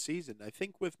having a good season. I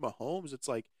think with Mahomes, it's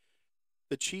like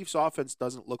the Chiefs' offense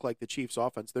doesn't look like the Chiefs'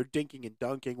 offense. They're dinking and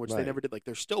dunking, which they never did. Like,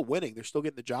 they're still winning. They're still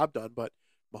getting the job done, but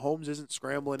Mahomes isn't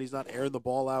scrambling. He's not airing the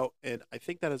ball out, and I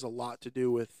think that has a lot to do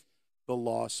with the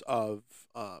loss of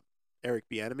Eric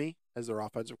Bieniemy as their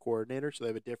offensive coordinator. So they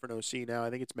have a different OC now. I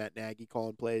think it's Matt Nagy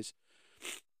calling plays.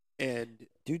 And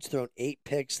dude's thrown 8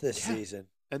 picks this season.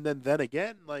 And then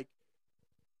again, like,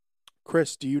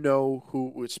 Chris, do you know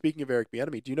who, speaking of Eric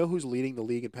Bieniemy, do you know who's leading the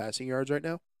league in passing yards right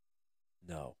now?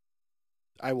 No.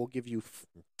 I will give you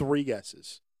 3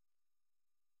 guesses.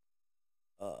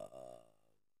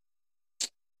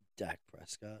 Dak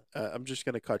Prescott. I'm just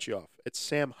going to cut you off. It's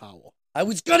Sam Howell. I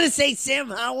was going to say Sam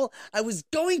Howell. I was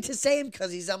going to say him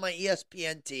because he's on my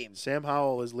ESPN team. Sam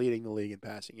Howell is leading the league in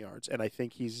passing yards, and I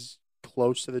think he's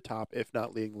close to the top, if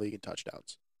not leading the league in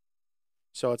touchdowns.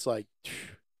 So it's like,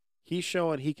 he's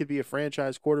showing he could be a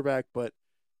franchise quarterback, but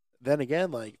then again,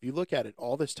 like, if you look at it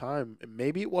all this time, and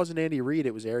maybe it wasn't Andy Reid,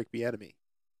 it was Eric Bieniemy.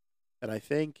 And I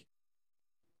think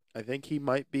he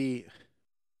might be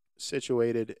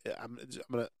situated.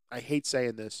 I hate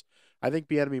saying this. I think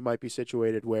Bieniemy might be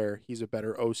situated where he's a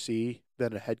better OC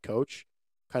than a head coach,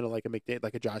 kind of like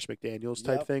a Josh McDaniels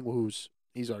type thing,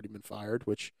 he's already been fired,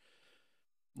 which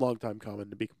long time coming,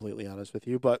 to be completely honest with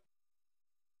you. But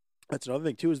that's another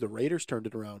thing too, is the Raiders turned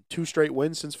it around. 2 straight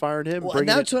wins since firing him. Well, and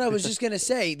that's what I was just gonna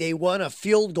say. They won a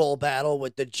field goal battle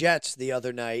with the Jets the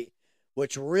other night,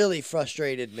 which really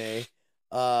frustrated me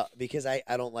because I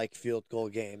don't like field goal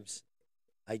games.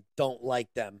 I don't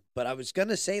like them. But I was going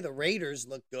to say the Raiders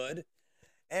look good.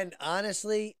 And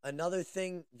honestly, another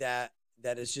thing that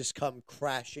has just come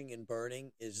crashing and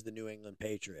burning is the New England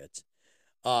Patriots.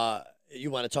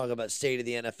 You want to talk about state of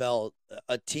the NFL,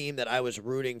 a team that I was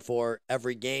rooting for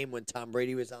every game when Tom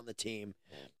Brady was on the team.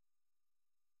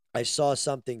 I saw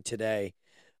something today,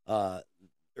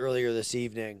 earlier this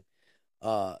evening.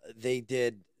 They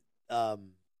did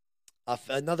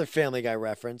another Family Guy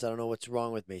reference. I don't know what's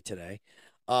wrong with me today.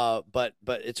 But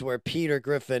it's where Peter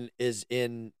Griffin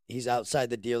he's outside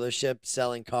the dealership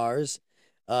selling cars.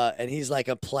 And he's like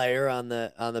a player on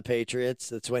the Patriots.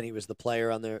 That's when he was the player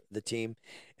on the team.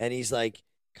 And he's like,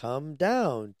 come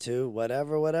down to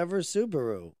whatever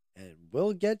Subaru and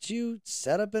we'll get you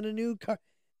set up in a new car.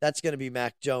 That's going to be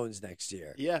Mac Jones next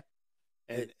year. Yeah.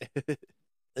 And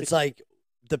it's like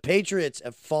the Patriots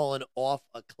have fallen off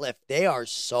a cliff. They are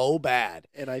so bad.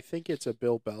 And I think it's a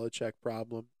Bill Belichick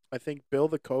problem. I think Bill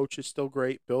the coach is still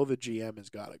great. Bill the GM has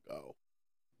got to go.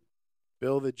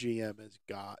 Bill the GM has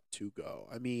got to go.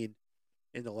 I mean,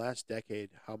 in the last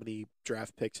decade, how many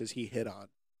draft picks has he hit on?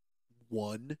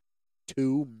 1,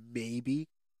 2, maybe?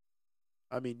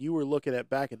 I mean, you were looking at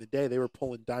back in the day, they were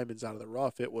pulling diamonds out of the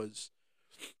rough. It was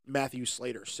Matthew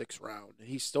Slater, 6th round. And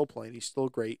he's still playing. He's still a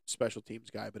great special teams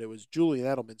guy. But it was Julian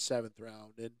Edelman, 7th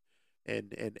round.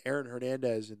 And Aaron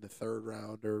Hernandez in the 3rd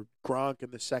round. Or Gronk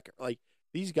in the 2nd. Like,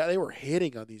 these guys, they were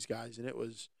hitting on these guys. And it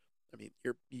was, I mean,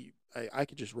 I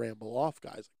could just ramble off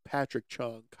guys like Patrick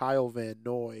Chung, Kyle Van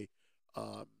Noy,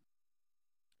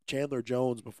 Chandler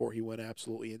Jones before he went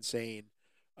absolutely insane,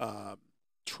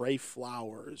 Trey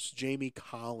Flowers, Jamie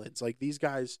Collins, like these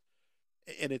guys.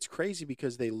 And it's crazy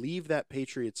because they leave that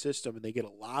Patriot system and they get a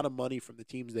lot of money from the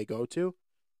teams they go to,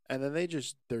 and then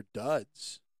they're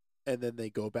duds. And then they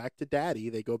go back to daddy,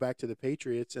 they go back to the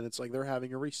Patriots, and it's like they're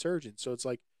having a resurgence. So it's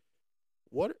like,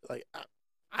 what, like,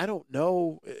 I don't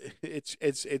know.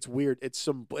 It's weird. It's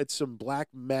some black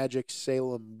magic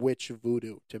Salem witch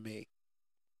voodoo to me.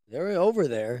 They're over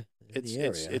there.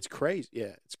 It's crazy.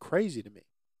 Yeah, it's crazy to me.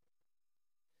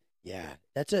 Yeah,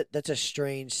 that's a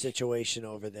strange situation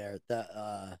over there.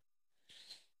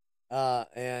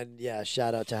 And yeah,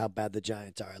 shout out to how bad the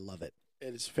Giants are. I love it.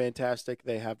 It is fantastic.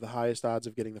 They have the highest odds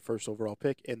of getting the first overall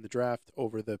pick in the draft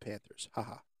over the Panthers.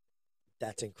 Haha.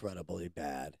 That's incredibly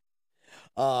bad.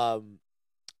 All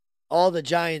the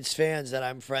Giants fans that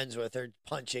I'm friends with are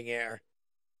punching air.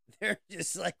 They're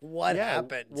just like, what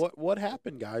happened? What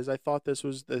happened, guys? I thought this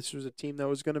was a team that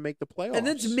was going to make the playoffs. And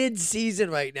it's mid-season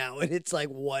right now, and it's like,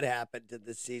 what happened to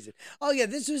the season? Oh yeah,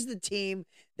 this was the team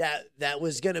that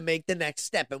was going to make the next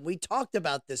step, and we talked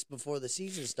about this before the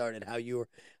season started. How you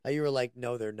were like,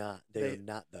 no, they're not. They're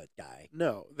not that guy.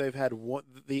 No, they've had one.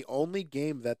 The only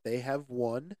game that they have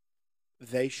won,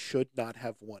 they should not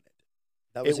have won it.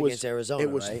 That was against Arizona. It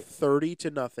was right?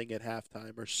 30-0 at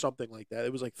halftime, or something like that.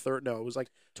 It was like No, it was like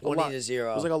 20-0.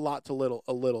 It was like a lot to little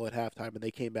at halftime, and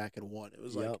they came back and won. It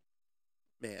was like,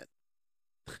 man,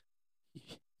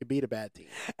 you beat a bad team.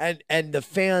 And the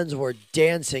fans were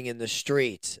dancing in the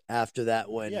streets after that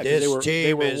win. Yeah, this they were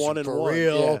team is 1-1. for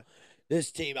real. Yeah.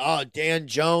 This team, Dan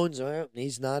Jones, well,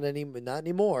 he's not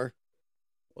anymore.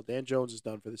 Well, Dan Jones is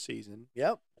done for the season.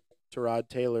 Yep. Tyrod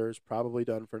Taylor is probably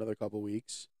done for another couple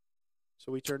weeks.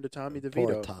 So we turned to Tommy DeVito.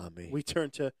 Poor Tommy. We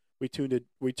turned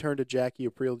to Jackie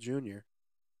Aprile Jr.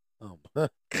 Oh,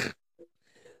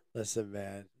 listen,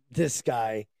 man, this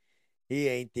guy, he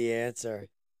ain't the answer.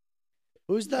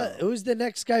 Who's the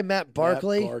next guy? Matt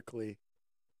Barkley. Matt Barkley.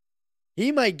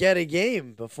 He might get a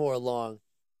game before long.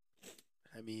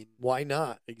 I mean, why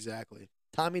not? Exactly.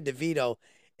 Tommy DeVito.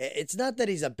 It's not that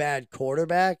he's a bad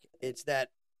quarterback. It's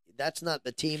that's not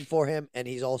the team for him, and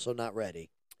he's also not ready.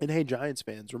 And hey, Giants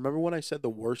fans, remember when I said the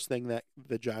worst thing that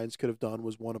the Giants could have done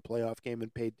was won a playoff game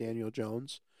and paid Daniel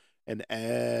Jones? And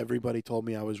everybody told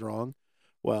me I was wrong.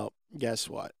 Well, guess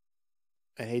what?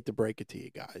 I hate to break it to you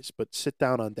guys, but sit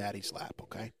down on Daddy's lap,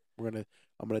 okay? I'm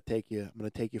gonna take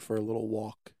you for a little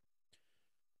walk.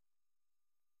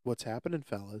 What's happening,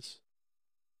 fellas?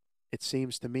 It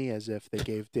seems to me as if they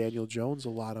gave Daniel Jones a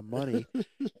lot of money,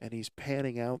 and he's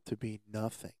panning out to be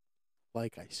nothing,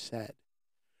 like I said.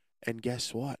 And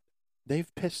guess what?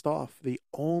 They've pissed off the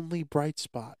only bright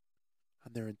spot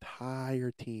on their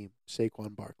entire team,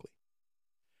 Saquon Barkley.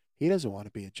 He doesn't want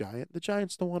to be a Giant. The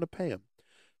Giants don't want to pay him.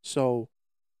 So,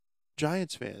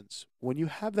 Giants fans, when you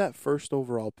have that first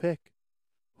overall pick,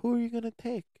 who are you going to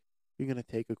take? You're going to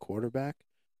take a quarterback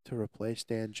to replace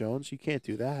Dan Jones? You can't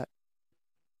do that.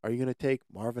 Are you going to take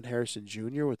Marvin Harrison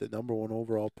Jr. with the number 1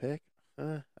 overall pick?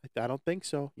 I don't think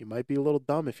so. You might be a little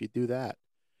dumb if you do that.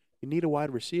 You need a wide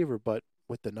receiver, but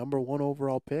with the number 1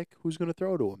 overall pick, who's going to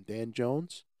throw to him? Dan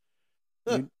Jones?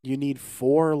 You need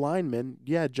 4 linemen.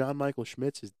 Yeah, John Michael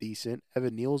Schmitz is decent.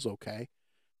 Evan Neal's okay.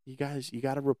 You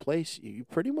got to replace. You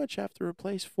pretty much have to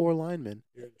replace 4 linemen.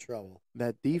 You're in trouble.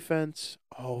 That defense.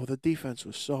 Oh, the defense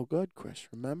was so good, Chris.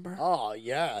 Remember? Oh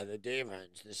yeah, the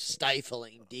defense, the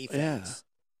stifling defense.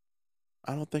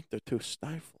 Yeah. I don't think they're too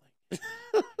stifling.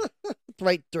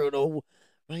 right through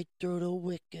the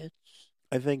wickets.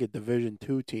 I think a Division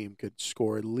II team could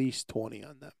score at least 20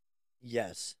 on them.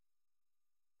 Yes.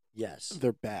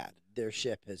 They're bad. Their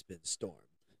ship has been stormed.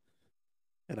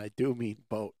 And I do mean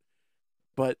boat.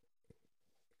 But,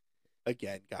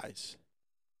 again, guys,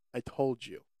 I told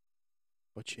you,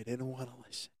 but you didn't want to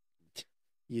listen.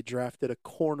 You drafted a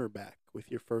cornerback with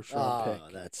your first round pick. Oh,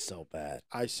 that's so bad.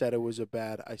 I said it was a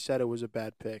bad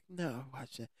pick. No,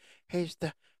 he's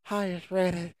the highest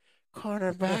rated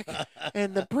cornerback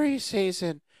in the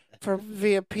preseason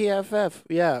via PFF.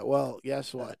 Yeah, well,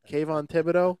 guess what? Kayvon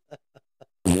Thibodeau,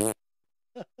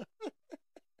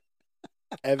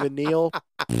 Evan Neal,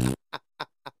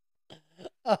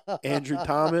 Andrew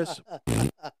Thomas,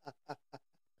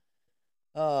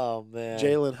 oh man,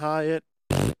 Jalen Hyatt.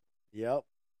 Yep.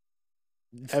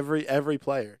 Every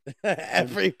player.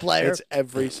 Every player. It's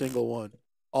every single one.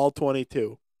 All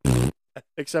 22.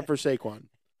 Except for Saquon.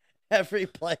 Every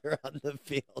player on the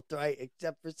field, right?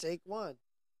 Except for Saquon.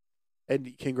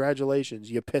 And congratulations,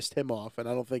 you pissed him off, and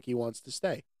I don't think he wants to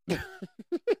stay. You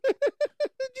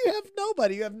have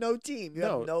nobody. You have no team. You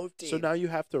have no team. So now you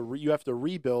have to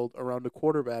rebuild around a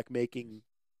quarterback making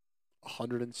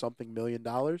 $100 and something million.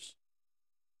 Guys,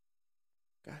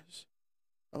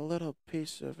 a little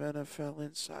piece of NFL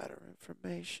insider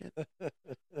information.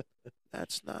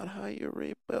 That's not how you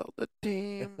rebuild a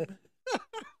team.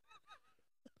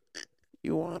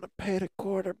 You want to pay the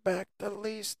quarterback the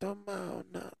least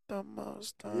amount, not the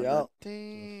most on the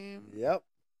team. Yep.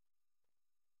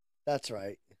 That's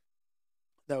right.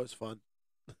 That was fun.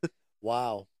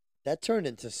 Wow. That turned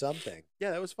into something.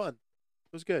 Yeah, that was fun.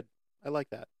 It was good. I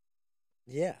like that.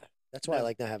 Yeah. That's why I Yeah.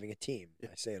 like not having a team. Yeah.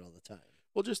 I say it all the time.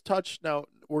 we'll just touch now.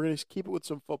 We're gonna keep it with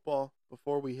some football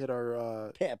before we hit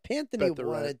our. Panthony Bet the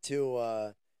red.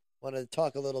 wanted to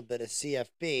talk a little bit of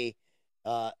CFB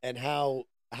and how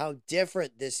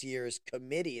different this year's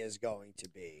committee is going to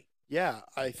be. Yeah,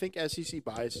 I think SEC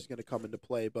bias is going to come into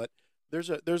play, but there's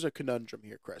a conundrum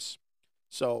here, Chris.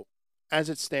 So, as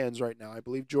it stands right now, I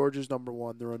believe Georgia's number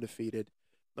 1. They're undefeated.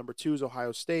 Number 2 is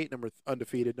Ohio State,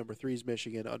 undefeated. Number 3 is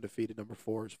Michigan, undefeated. Number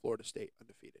 4 is Florida State,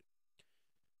 undefeated.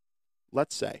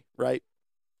 Let's say, right?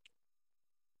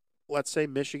 Let's say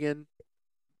Michigan,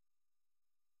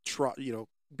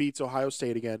 beats Ohio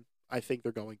State again. I think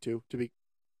they're going to be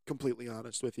completely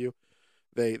honest with you.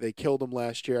 They killed them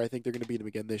last year. I think they're going to beat them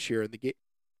again this year in the game.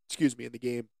 In the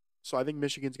game. So I think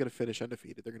Michigan's going to finish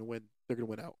undefeated. They're going to win. They're going to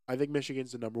win out. I think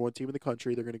Michigan's the number 1 team in the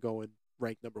country. They're going to go and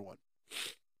rank number 1.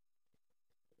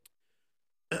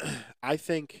 I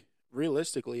think,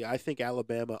 realistically,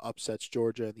 Alabama upsets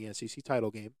Georgia in the SEC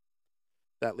title game.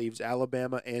 That leaves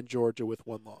Alabama and Georgia with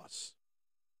 1 loss.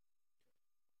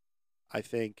 I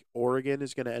think Oregon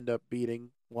is going to end up beating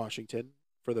Washington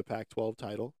for the Pac-12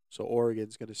 title. So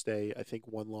Oregon's going to stay, I think,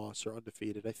 1 loss or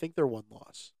undefeated. I think they're 1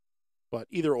 loss. But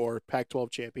either or,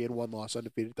 Pac-12 champion, 1 loss,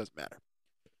 undefeated, doesn't matter.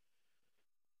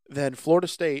 Then Florida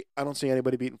State, I don't see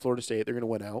anybody beating Florida State. They're going to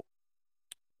win out.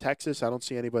 Texas, I don't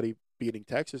see anybody beating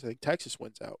Texas. I think Texas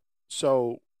wins out.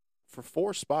 So for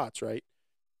 4 spots, right,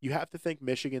 you have to think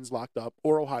Michigan's locked up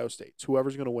or Ohio State's.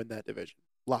 Whoever's going to win that division.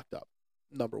 Locked up.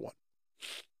 Number 1.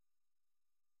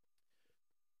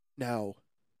 Now,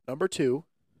 number 2,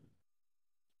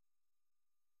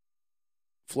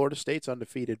 Florida State's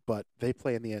undefeated, but they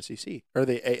play in the SEC or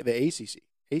the ACC.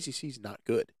 ACC's not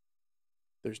good.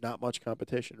 There's not much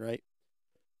competition, right?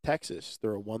 Texas,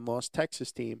 they're a 1-loss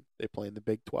Texas team. They play in the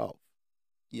Big 12.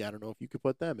 Yeah, I don't know if you could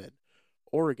put them in.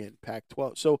 Oregon,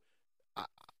 Pac-12. So,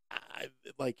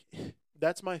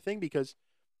 that's my thing because,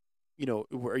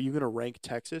 are you going to rank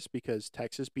Texas because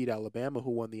Texas beat Alabama,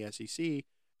 who won the SEC?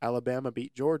 Alabama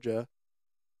beat Georgia.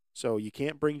 So you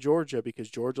can't bring Georgia because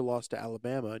Georgia lost to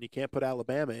Alabama, and you can't put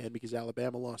Alabama in because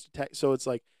Alabama lost to Texas. So it's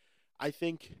like, I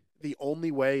think the only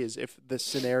way is if the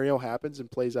scenario happens and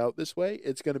plays out this way,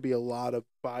 it's going to be a lot of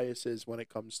biases when it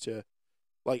comes to,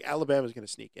 Alabama's going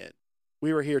to sneak in.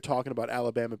 We were here talking about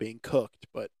Alabama being cooked,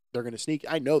 but they're going to sneak.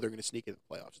 I know they're going to sneak in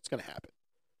the playoffs. It's going to happen.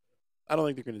 I don't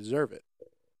think they're going to deserve it.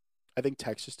 I think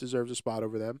Texas deserves a spot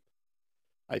over them.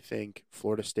 I think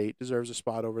Florida State deserves a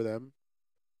spot over them.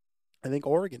 I think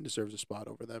Oregon deserves a spot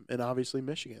over them, and obviously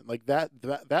Michigan.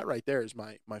 That right there is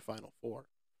my final 4.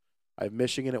 I have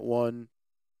Michigan at 1.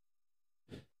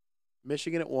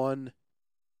 Michigan at 1.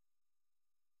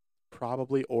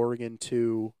 Probably Oregon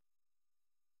 2.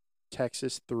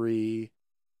 Texas 3.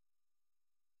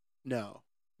 No.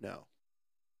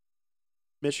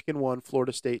 Michigan 1,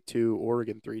 Florida State 2,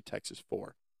 Oregon 3, Texas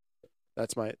 4.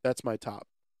 That's my top.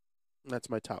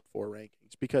 That's my top 4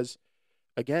 rankings because,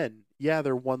 again, yeah,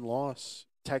 they're 1 loss.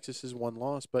 Texas is 1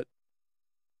 loss, but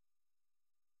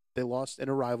they lost in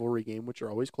a rivalry game, which are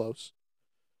always close.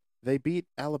 They beat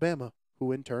Alabama,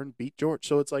 who in turn beat Georgia.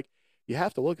 So it's like you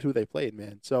have to look at who they played,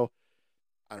 man. So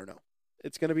I don't know.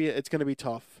 It's gonna be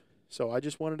tough. So I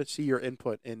just wanted to see your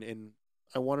input, and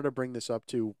I wanted to bring this up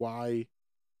to why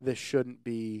this shouldn't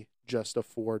be just a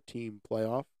 4-team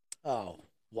playoff. Oh,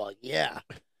 well, yeah.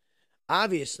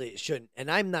 Obviously, it shouldn't,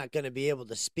 and I'm not going to be able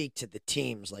to speak to the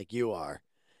teams like you are.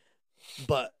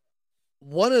 But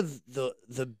one of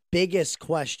the biggest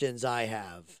questions I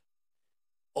have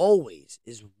always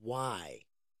is why.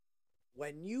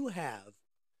 When you have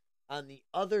on the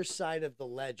other side of the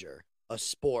ledger a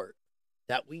sport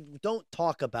that we don't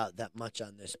talk about that much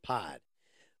on this pod,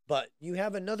 but you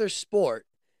have another sport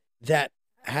that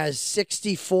has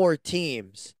 64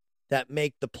 teams that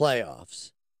make the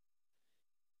playoffs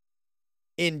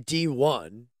in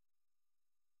D1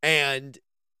 and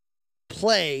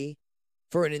play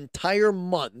for an entire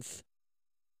month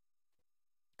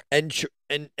and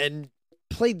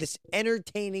play this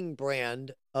entertaining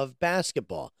brand of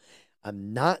basketball.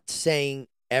 I'm not saying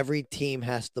every team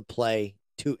has to play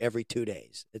every 2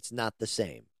 days. It's not the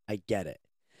same. I get it.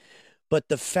 But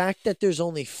the fact that there's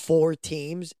only 4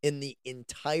 teams in the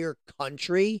entire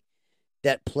country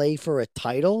that play for a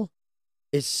title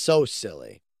is so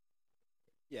silly.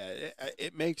 Yeah,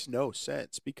 it makes no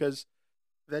sense because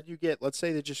then you get, let's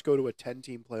say they just go to a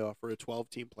 10-team playoff or a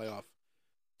 12-team playoff.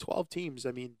 12 teams,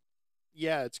 I mean,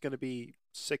 yeah, it's going to be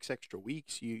 6 extra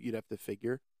weeks you'd have to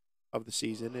figure of the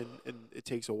season, and it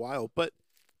takes a while. But,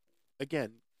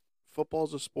 again,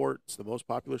 football's a sport. It's the most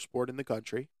popular sport in the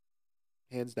country,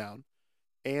 hands down.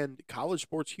 And college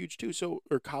sport's huge too.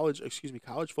 College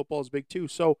football is big too.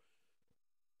 So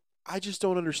I just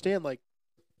don't understand.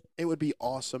 it would be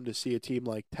awesome to see a team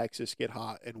like Texas get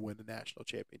hot and win a national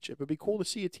championship. It'd be cool to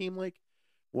see a team like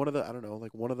one of the, I don't know,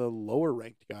 like one of the lower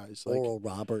ranked guys, like Oral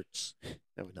Roberts.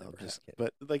 that would No, never I'm just happen.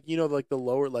 But like like the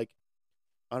lower, like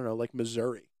I don't know, like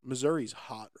Missouri. Missouri's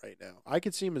hot right now. I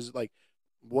could see him as like,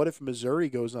 what if Missouri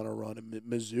goes on a run and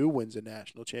Mizzou wins a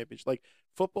national championship? Like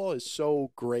football is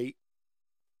so great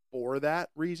for that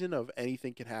reason of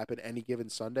anything can happen any given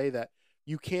Sunday that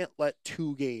you can't let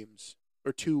 2 games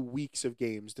or 2 weeks of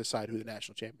games decide who the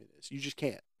national champion is. You just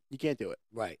can't. You can't do it.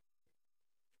 Right.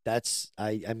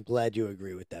 I'm glad you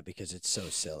agree with that because it's so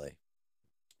silly.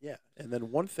 Yeah. And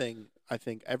then one thing I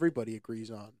think everybody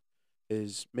agrees on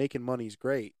is making money's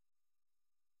great.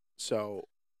 So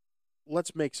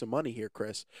let's make some money here,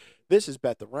 Chris. This is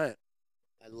Bet the Rent.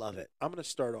 I love it. I'm going to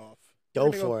start off.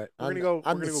 Go for it. We're going to go.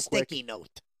 On We're the going to go quick. sticky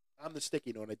note. On the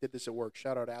sticky note. I did this at work.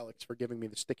 Shout out Alex for giving me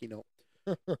the sticky note.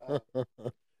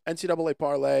 NCAA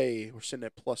parlay. We're sitting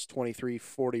at plus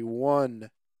 2341.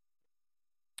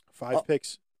 Five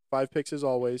picks. 5 picks as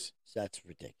always. That's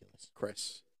ridiculous.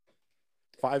 Chris.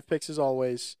 5 picks as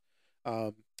always.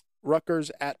 Rutgers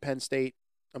at Penn State.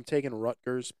 I'm taking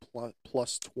Rutgers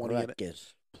plus 20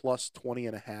 plus 20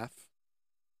 and a half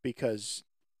because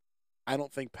I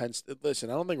don't think I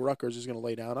don't think Rutgers is going to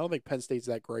lay down. I don't think Penn State's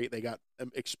that great. They got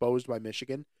exposed by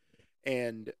Michigan,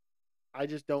 and I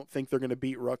just don't think they're going to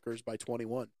beat Rutgers by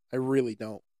 21. I really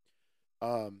don't.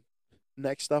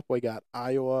 Next up, we got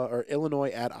Illinois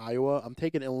at Iowa. I'm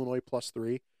taking Illinois plus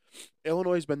 3.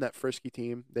 Illinois has been that frisky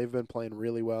team. They've been playing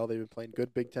really well. They've been playing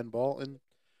good Big Ten ball, and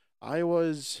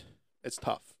it's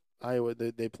tough. Iowa,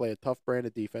 they play a tough brand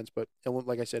of defense, but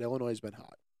like I said, Illinois has been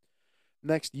hot.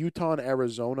 Next, Utah and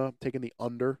Arizona. I'm taking the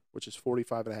under, which is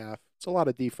 45.5. It's a lot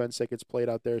of defense that gets played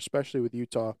out there, especially with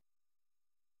Utah.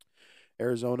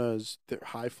 Arizona they're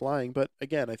high flying, but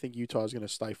again, I think Utah is going to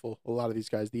stifle a lot of these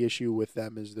guys. The issue with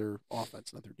them is their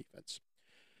offense, not their defense.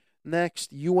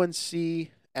 Next,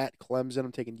 UNC at Clemson.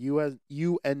 I'm taking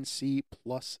UNC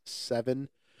plus 7.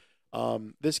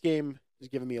 This game is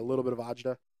giving me a little bit of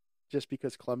agita just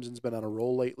because Clemson's been on a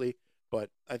roll lately,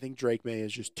 but I think Drake May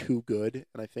is just too good,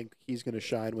 and I think he's going to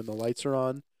shine when the lights are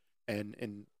on,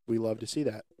 and we love to see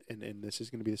that. And this is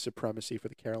going to be the supremacy for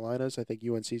the Carolinas. I think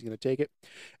UNC is going to take it.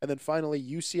 And then finally,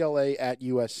 UCLA at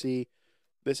USC.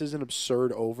 This is an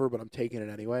absurd over, but I'm taking it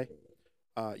anyway.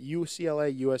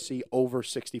 UCLA, USC over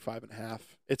 65.5.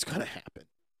 It's going to happen.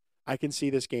 I can see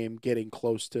this game getting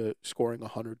close to scoring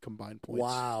 100 combined points.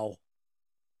 Wow.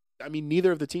 I mean,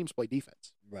 neither of the teams play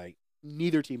defense. Right.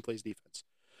 Neither team plays defense.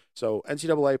 So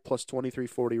NCAA plus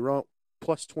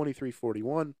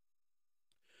 2341.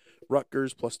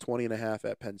 Rutgers plus 20.5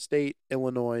 at Penn State.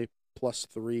 Illinois plus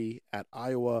 3 at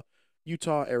Iowa.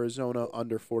 Utah, Arizona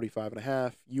under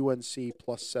 45.5. UNC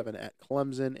plus 7 at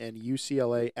Clemson. And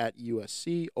UCLA at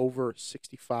USC over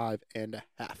 65.5.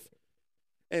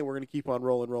 And we're going to keep on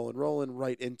rolling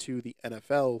right into the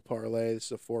NFL parlay. This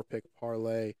is a 4-pick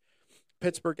parlay.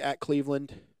 Pittsburgh at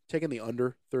Cleveland, taking the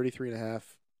under 33.5.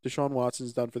 Deshaun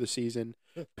Watson's done for the season.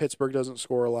 Pittsburgh doesn't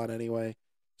score a lot anyway.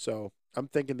 So I'm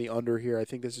thinking the under here. I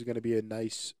think this is going to be a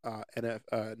nice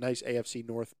nice AFC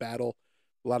North battle.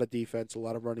 A lot of defense, a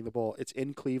lot of running the ball. It's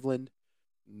in Cleveland.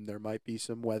 There might be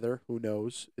some weather. Who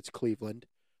knows? It's Cleveland.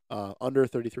 Under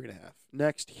 33.5.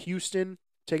 Next, Houston,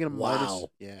 taking a minus.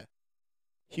 Yeah.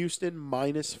 Houston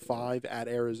minus 5 at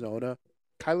Arizona.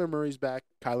 Kyler Murray's back.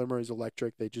 Kyler Murray's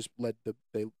electric. They just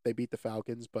they beat the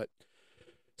Falcons, but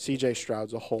CJ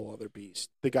Stroud's a whole other beast.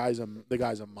 The guy's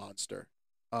a monster.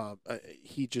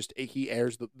 He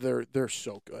airs they're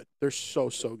so good. They're so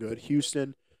good.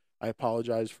 Houston, I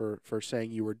apologize for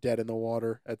saying you were dead in the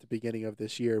water at the beginning of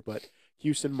this year, but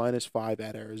Houston minus 5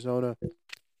 at Arizona.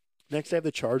 Next, I have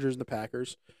the Chargers and the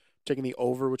Packers. Taking the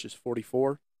over, which is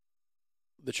 44.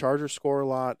 The Chargers score a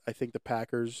lot. I think the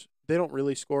Packers, they don't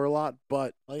really score a lot,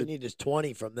 but all you need is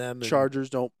 20 from them. The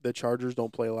Chargers don't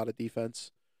play a lot of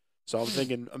defense. So I'm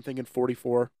thinking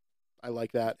 44. I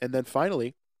like that. And then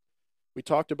finally, we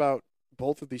talked about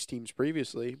both of these teams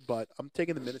previously, but I'm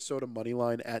taking the Minnesota money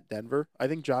line at Denver. I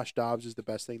think Josh Dobbs is the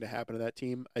best thing to happen to that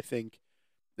team. I think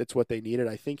that's what they needed.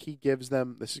 I think he gives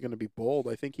them, this is going to be bold,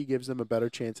 I think he gives them a better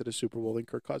chance at a Super Bowl than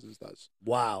Kirk Cousins does.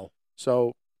 Wow.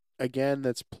 So, again,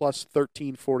 that's plus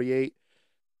 1348.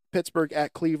 Pittsburgh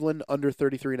at Cleveland, under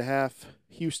 33.5.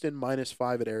 Houston, minus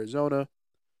 5 at Arizona.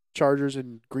 Chargers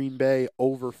and Green Bay,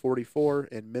 over 44.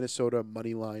 And Minnesota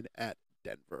money line at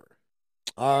Denver.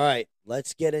 All right,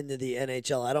 let's get into the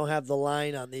NHL. I don't have the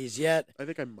line on these yet. I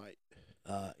think I might.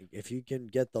 If you can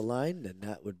get the line, then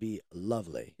that would be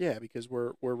lovely. Yeah, because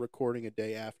we're recording a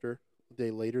day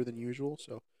later than usual,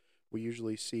 so we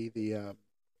usually see the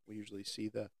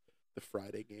the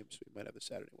Friday games. We might have the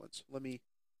Saturday ones. Let me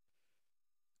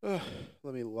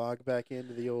log back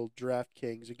into the old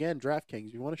DraftKings. Again,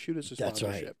 DraftKings, you want to shoot us a That's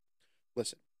sponsorship. right.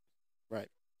 Listen, right.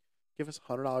 Give us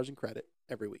 $100 in credit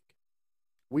every week.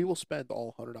 We will spend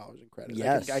all $100 in credit.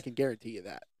 Yes. I can guarantee you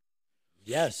that.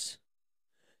 Yes.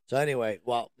 So anyway,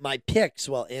 my picks,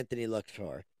 while Anthony looked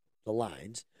for the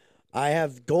lines, I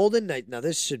have Golden Knights. Now,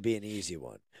 this should be an easy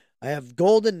one. I have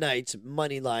Golden Knights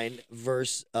money line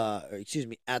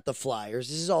at the Flyers.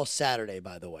 This is all Saturday,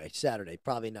 by the way. Saturday,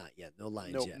 probably not yet. No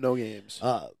lines yet. No games.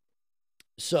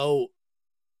 So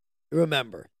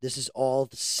remember, this is all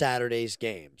Saturday's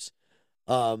games.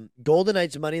 Golden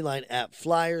Knights money line at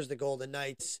Flyers. The Golden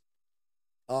Knights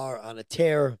are on a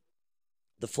tear.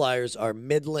 The Flyers are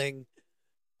middling.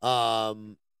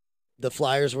 The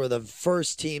Flyers were the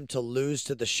first team to lose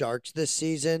to the Sharks this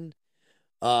season.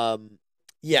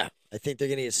 Yeah, I think they're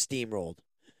going to get steamrolled.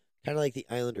 Kind of like the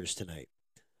Islanders tonight.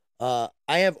 I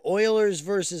have Oilers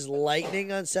versus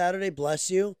Lightning on Saturday.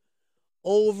 Bless you.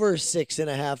 Over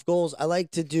 6.5 goals. I like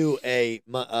to do a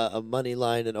money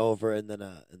line and over, and then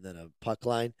a puck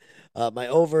line. My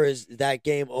over is that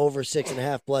game over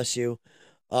 6.5. Bless you.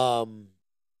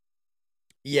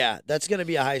 Yeah, that's going to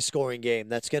be a high scoring game.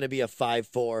 That's going to be a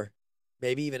 5-4,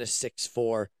 maybe even a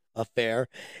 6-4 affair.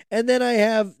 And then I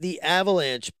have the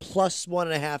Avalanche plus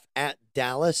 1.5 at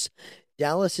Dallas.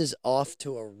 Dallas is off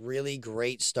to a really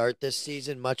great start this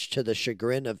season, much to the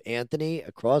chagrin of Anthony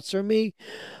across from me.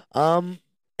 And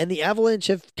the Avalanche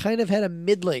have kind of had a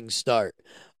middling start.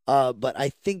 But I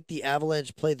think the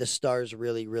Avalanche play the Stars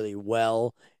really, really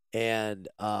well. And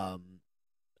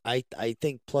I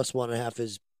think plus 1.5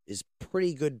 is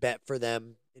pretty good bet for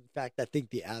them. In fact, I think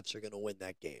the Avs are going to win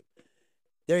that game.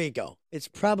 There you go. It's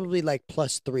probably like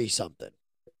plus 3 something.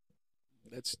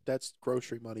 That's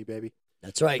grocery money, baby.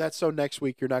 That's right. That's so next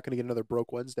week you're not going to get another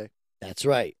broke Wednesday. That's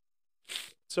right.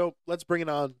 So let's bring it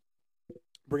on.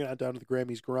 Bring it on down to the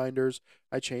Grammys grinders.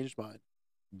 I changed mine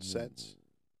since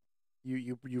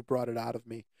you brought it out of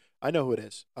me. I know who it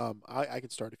is. I can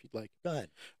start if you'd like. Go ahead.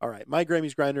 All right. My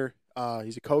Grammys grinder,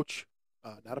 he's a coach,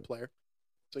 not a player.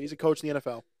 So he's a coach in the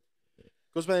NFL.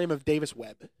 Goes by the name of Davis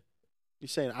Webb.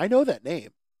 He's saying, I know that name.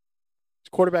 He's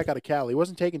a quarterback out of Cal. He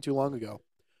wasn't taken too long ago.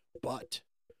 But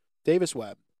Davis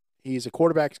Webb, he's a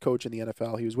quarterback's coach in the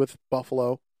NFL. He was with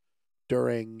Buffalo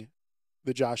during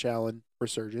the Josh Allen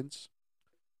resurgence.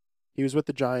 He was with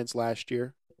the Giants last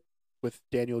year with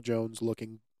Daniel Jones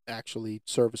looking actually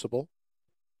serviceable.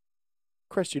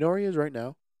 Chris, do you know where he is right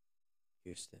now?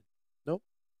 Houston. Nope.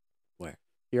 Where?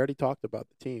 You already talked about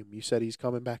the team. You said he's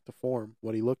coming back to form,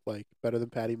 what he looked like, better than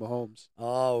Patty Mahomes.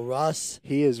 Oh, Russ.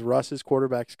 He is Russ's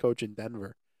quarterback's coach in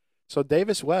Denver. So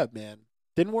Davis Webb, man,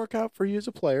 didn't work out for you as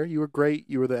a player. You were great.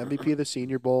 You were the MVP of the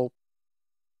Senior Bowl.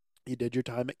 You did your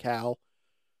time at Cal.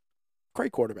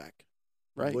 Great quarterback,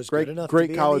 right? Was great, good enough to great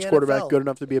be in college the quarterback, NFL. good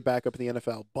enough to be a backup in the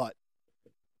NFL. But,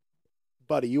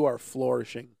 buddy, you are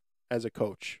flourishing as a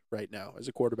coach right now, as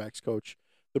a quarterback's coach.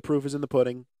 The proof is in the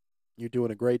pudding. You're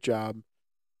doing a great job.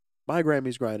 My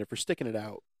Grammys grinder for sticking it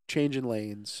out, changing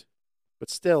lanes, but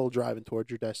still driving towards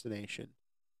your destination.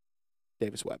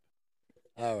 This Webb.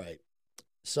 All right.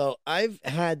 So I've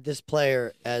had this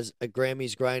player as a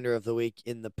Grammys grinder of the week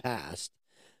in the past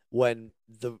when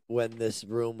this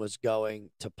room was going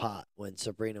to pot, when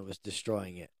Sabrina was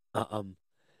destroying it. And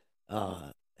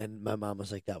my mom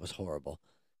was like, that was horrible.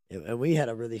 And we had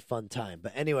a really fun time.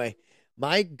 But anyway,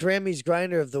 my Grammys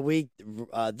grinder of the week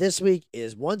this week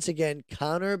is once again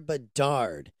Connor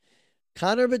Bedard.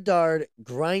 Connor Bedard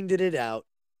grinded it out.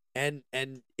 And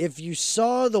if you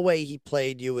saw the way he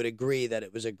played, you would agree that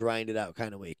it was a grinded out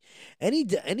kind of week.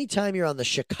 Anytime you're on the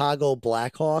Chicago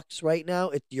Blackhawks right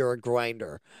now, you're a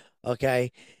grinder,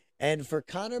 okay? And for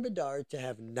Connor Bedard to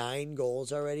have 9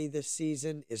 goals already this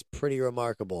season is pretty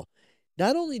remarkable.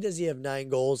 Not only does he have 9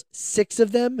 goals, 6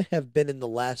 of them have been in the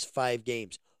last 5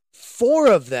 games. 4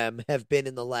 of them have been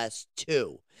in the last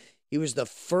 2. He was the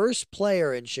first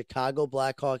player in Chicago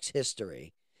Blackhawks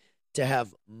history to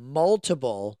have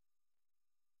multiple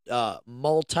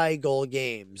multi-goal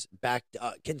games back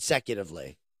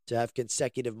consecutively, to have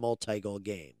consecutive multi-goal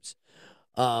games.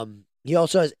 He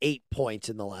also has 8 points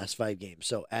in the last 5 games,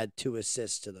 so add 2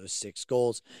 assists to those 6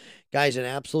 goals. Guy's an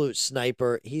absolute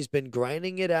sniper. He's been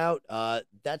grinding it out.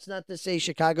 That's not to say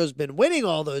Chicago's been winning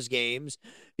all those games,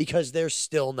 because they're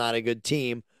still not a good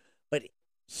team, but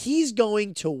he's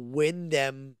going to win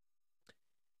them.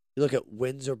 You look at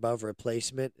wins above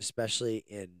replacement, especially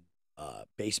in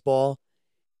baseball.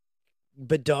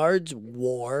 Bedard's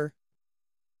WAR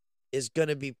is going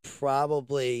to be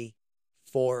probably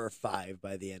 4 or 5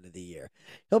 by the end of the year.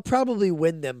 He'll probably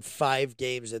win them 5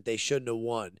 games that they shouldn't have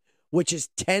won which is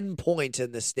 10 points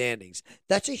in the standings.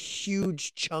 That's a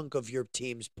huge chunk of your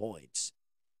team's points.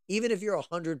 Even if you're a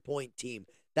 100-point team,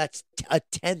 that's a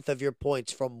tenth of your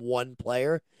points from one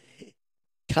player.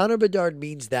 Connor Bedard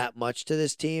means that much to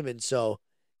this team, and so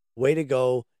way to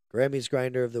go, Grammys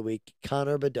Grinder of the Week,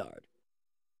 Connor Bedard.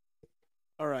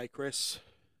 All right, Chris.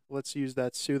 Let's use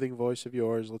that soothing voice of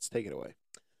yours. Let's take it away.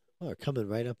 Oh, we're coming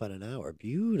right up on an hour.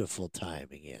 Beautiful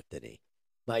timing, Anthony.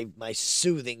 My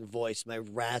soothing voice, my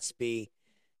raspy,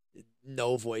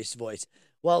 no voice.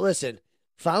 Well, listen,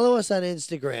 follow us on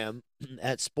Instagram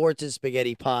at Sports and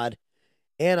Spaghetti Pod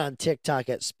and on TikTok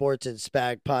at Sports and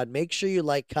Spag Pod. Make sure you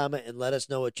like, comment, and let us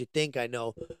know what you think. I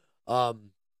know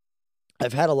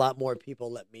I've had a lot more people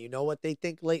let me know what they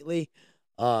think lately,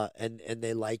 and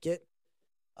they like it.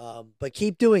 But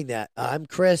keep doing that. I'm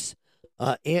Chris.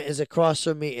 Ant is across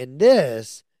from me, and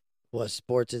this was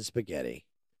Sports and Spaghetti.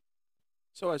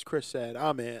 So as Chris said,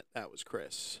 I'm Ant. That was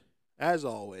Chris. As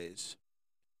always,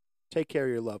 take care of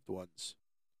your loved ones.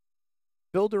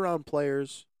 Build around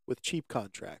players with cheap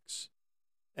contracts.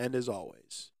 And as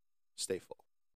always, stay full.